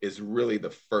 is really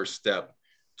the first step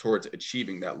towards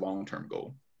achieving that long-term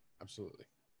goal. Absolutely.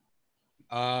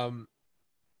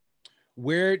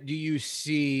 Where do you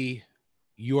see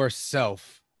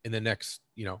yourself in the next,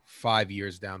 5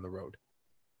 years down the road?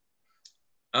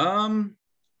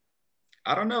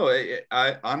 I don't know.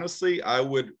 I honestly, I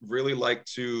would really like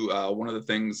to, one of the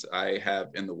things I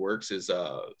have in the works is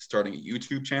starting a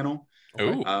YouTube channel.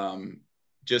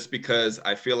 Just because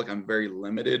I feel like I'm very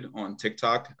limited on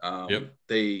TikTok.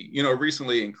 They,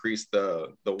 recently increased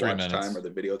the watch time or the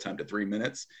video time to 3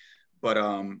 minutes. But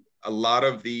a lot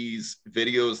of these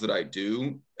videos that I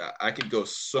do, I could go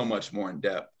so much more in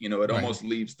depth. It almost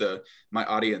leaves my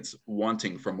audience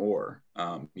wanting for more,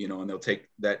 and they'll take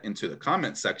that into the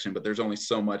comment section, but there's only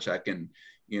so much I can,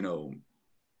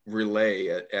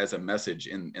 relay as a message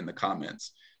in the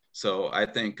comments. So I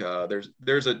think there's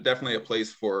definitely a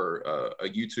place for a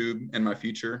YouTube in my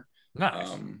future. Nice.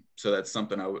 So that's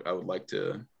something I would like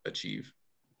to achieve.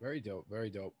 Very dope. Very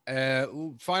dope.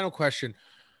 Final question.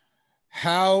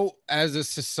 How, as a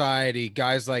society,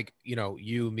 guys like,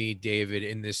 you, me, David,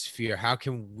 in this sphere, how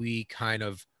can we kind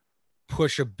of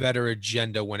push a better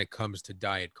agenda when it comes to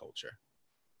diet culture?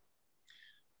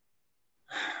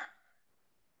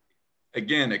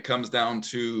 Again, it comes down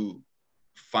to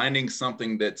finding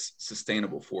something that's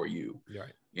sustainable for you.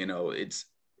 Right. It's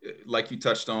like you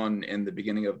touched on in the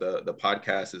beginning of the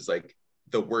podcast, is like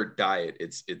the word diet.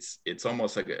 It's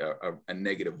almost like a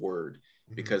negative word,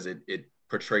 because it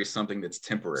portrays something that's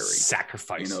temporary,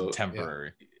 sacrifice, and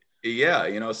temporary.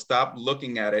 Stop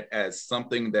looking at it as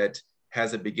something that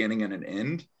has a beginning and an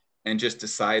end, and just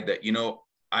decide that,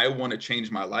 I want to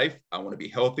change my life. I want to be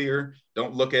healthier.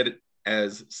 Don't look at it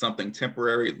as something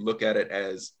temporary. Look at it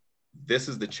as, this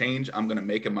is the change I'm going to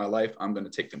make in my life. I'm going to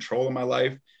take control of my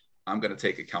life. I'm going to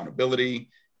take accountability,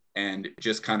 and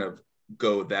just kind of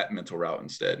go that mental route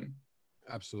instead.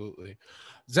 Absolutely.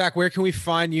 Zach, where can we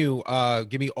find you?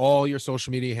 Give me all your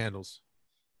social media handles.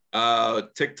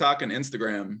 TikTok and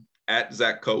Instagram at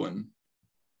Zach Coen.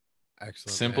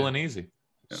 Excellent. Simple and easy.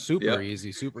 Super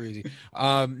easy.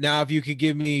 Now, if you could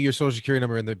give me your social security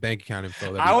number and the bank account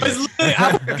info. I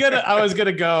was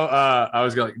gonna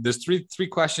go. There's three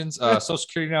questions. Social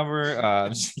security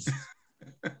number.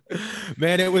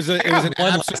 Man, it was an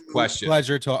absolute question.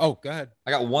 Pleasure to. Oh, go ahead.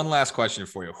 I got one last question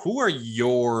for you. Who are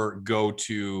your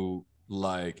go-to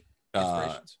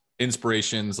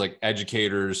inspirations, like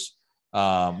educators,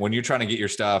 when you're trying to get your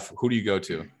stuff? Who do you go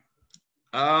to?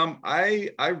 I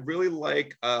really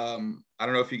like, I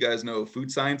don't know if you guys know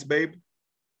Food Science Babe.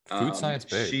 Food Science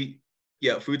Babe.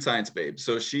 Food Science Babe.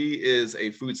 So she is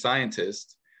a food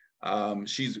scientist.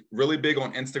 She's really big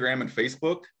on Instagram and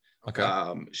Facebook. Okay.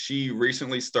 She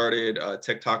recently started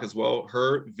TikTok as well.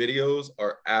 Her videos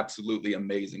are absolutely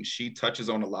amazing. She touches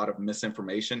on a lot of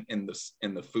misinformation in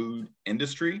the food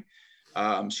industry.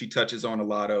 She touches on a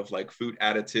lot of like food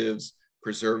additives,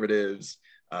 preservatives,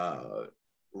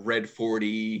 Red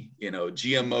 40,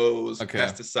 GMOs,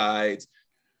 pesticides,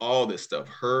 all this stuff.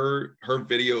 Her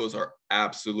videos are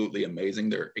absolutely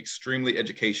amazing. They're extremely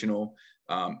educational.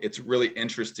 It's really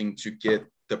interesting to get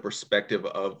the perspective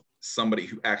of somebody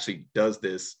who actually does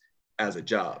this as a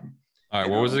job. All right,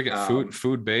 what was it again?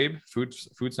 Food Babe? Food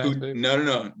Science Babe?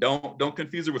 No. Don't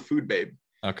confuse her with Food Babe.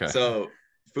 Okay. So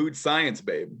Food Science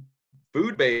Babe.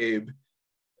 Food Babe,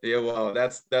 well,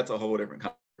 that's a whole different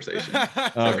conversation.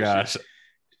 Oh gosh.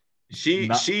 She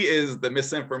is the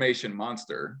misinformation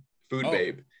monster, Food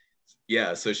Babe.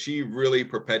 Yeah, so she really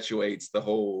perpetuates the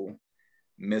whole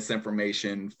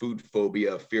misinformation, food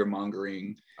phobia, fear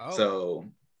mongering. So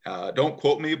don't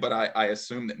quote me, but I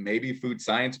assume that maybe Food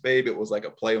Science Babe, it was like a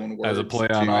play on words. As a play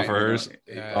on off hers.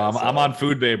 I'm on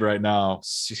Food Babe right now.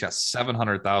 She's got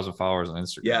 700,000 followers on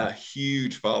Instagram. Yeah,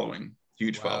 huge following.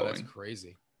 That's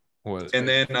crazy. And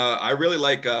then I really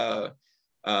like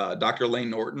Dr. Lane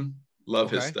Norton.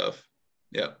 Love his stuff.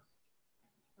 Yeah.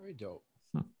 Very dope.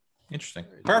 Interesting.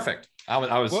 Perfect.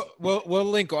 We'll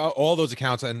link all those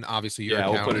accounts and obviously your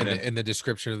account in the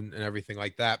description and everything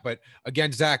like that. But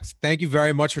again, Zach, thank you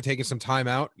very much for taking some time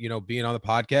out, being on the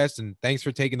podcast, and thanks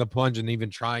for taking the plunge and even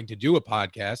trying to do a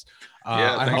podcast.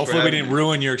 Hopefully we didn't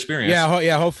ruin your experience.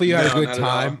 Yeah. Hopefully you had a good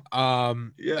time.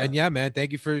 And yeah, man,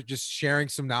 thank you for just sharing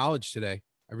some knowledge today.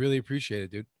 I really appreciate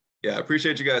it, dude. Yeah. I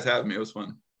appreciate you guys having me. It was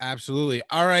fun. Absolutely.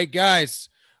 All right, guys.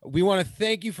 We want to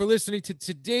thank you for listening to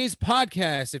today's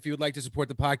podcast. If you would like to support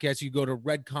the podcast, you go to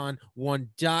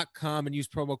redcon1.com and use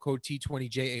promo code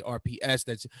T20JARPS.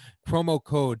 That's promo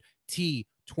code T20JARPS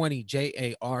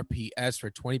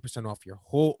for 20% off your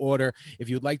whole order. If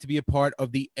you'd like to be a part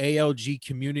of the ALG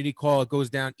community call, it goes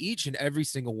down each and every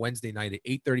single Wednesday night at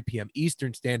 8:30 p.m.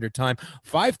 Eastern Standard Time,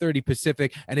 5:30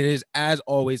 Pacific, and it is, as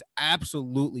always,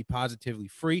 absolutely positively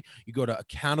free. You go to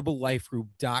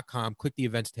accountable-life-group.com, click the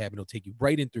events tab, and it'll take you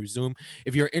right in through Zoom.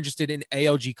 If you're interested in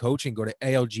ALG coaching, go to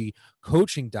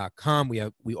algcoaching.com.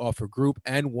 We offer group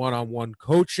and one-on-one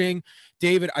coaching.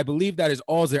 David, I believe that is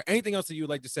all. Is there anything else that you would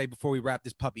like to say before we wrap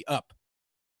this puppy up?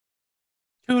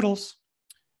 Toodles.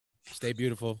 Stay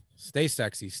beautiful, stay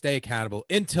sexy, stay accountable.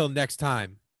 Until next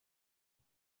time.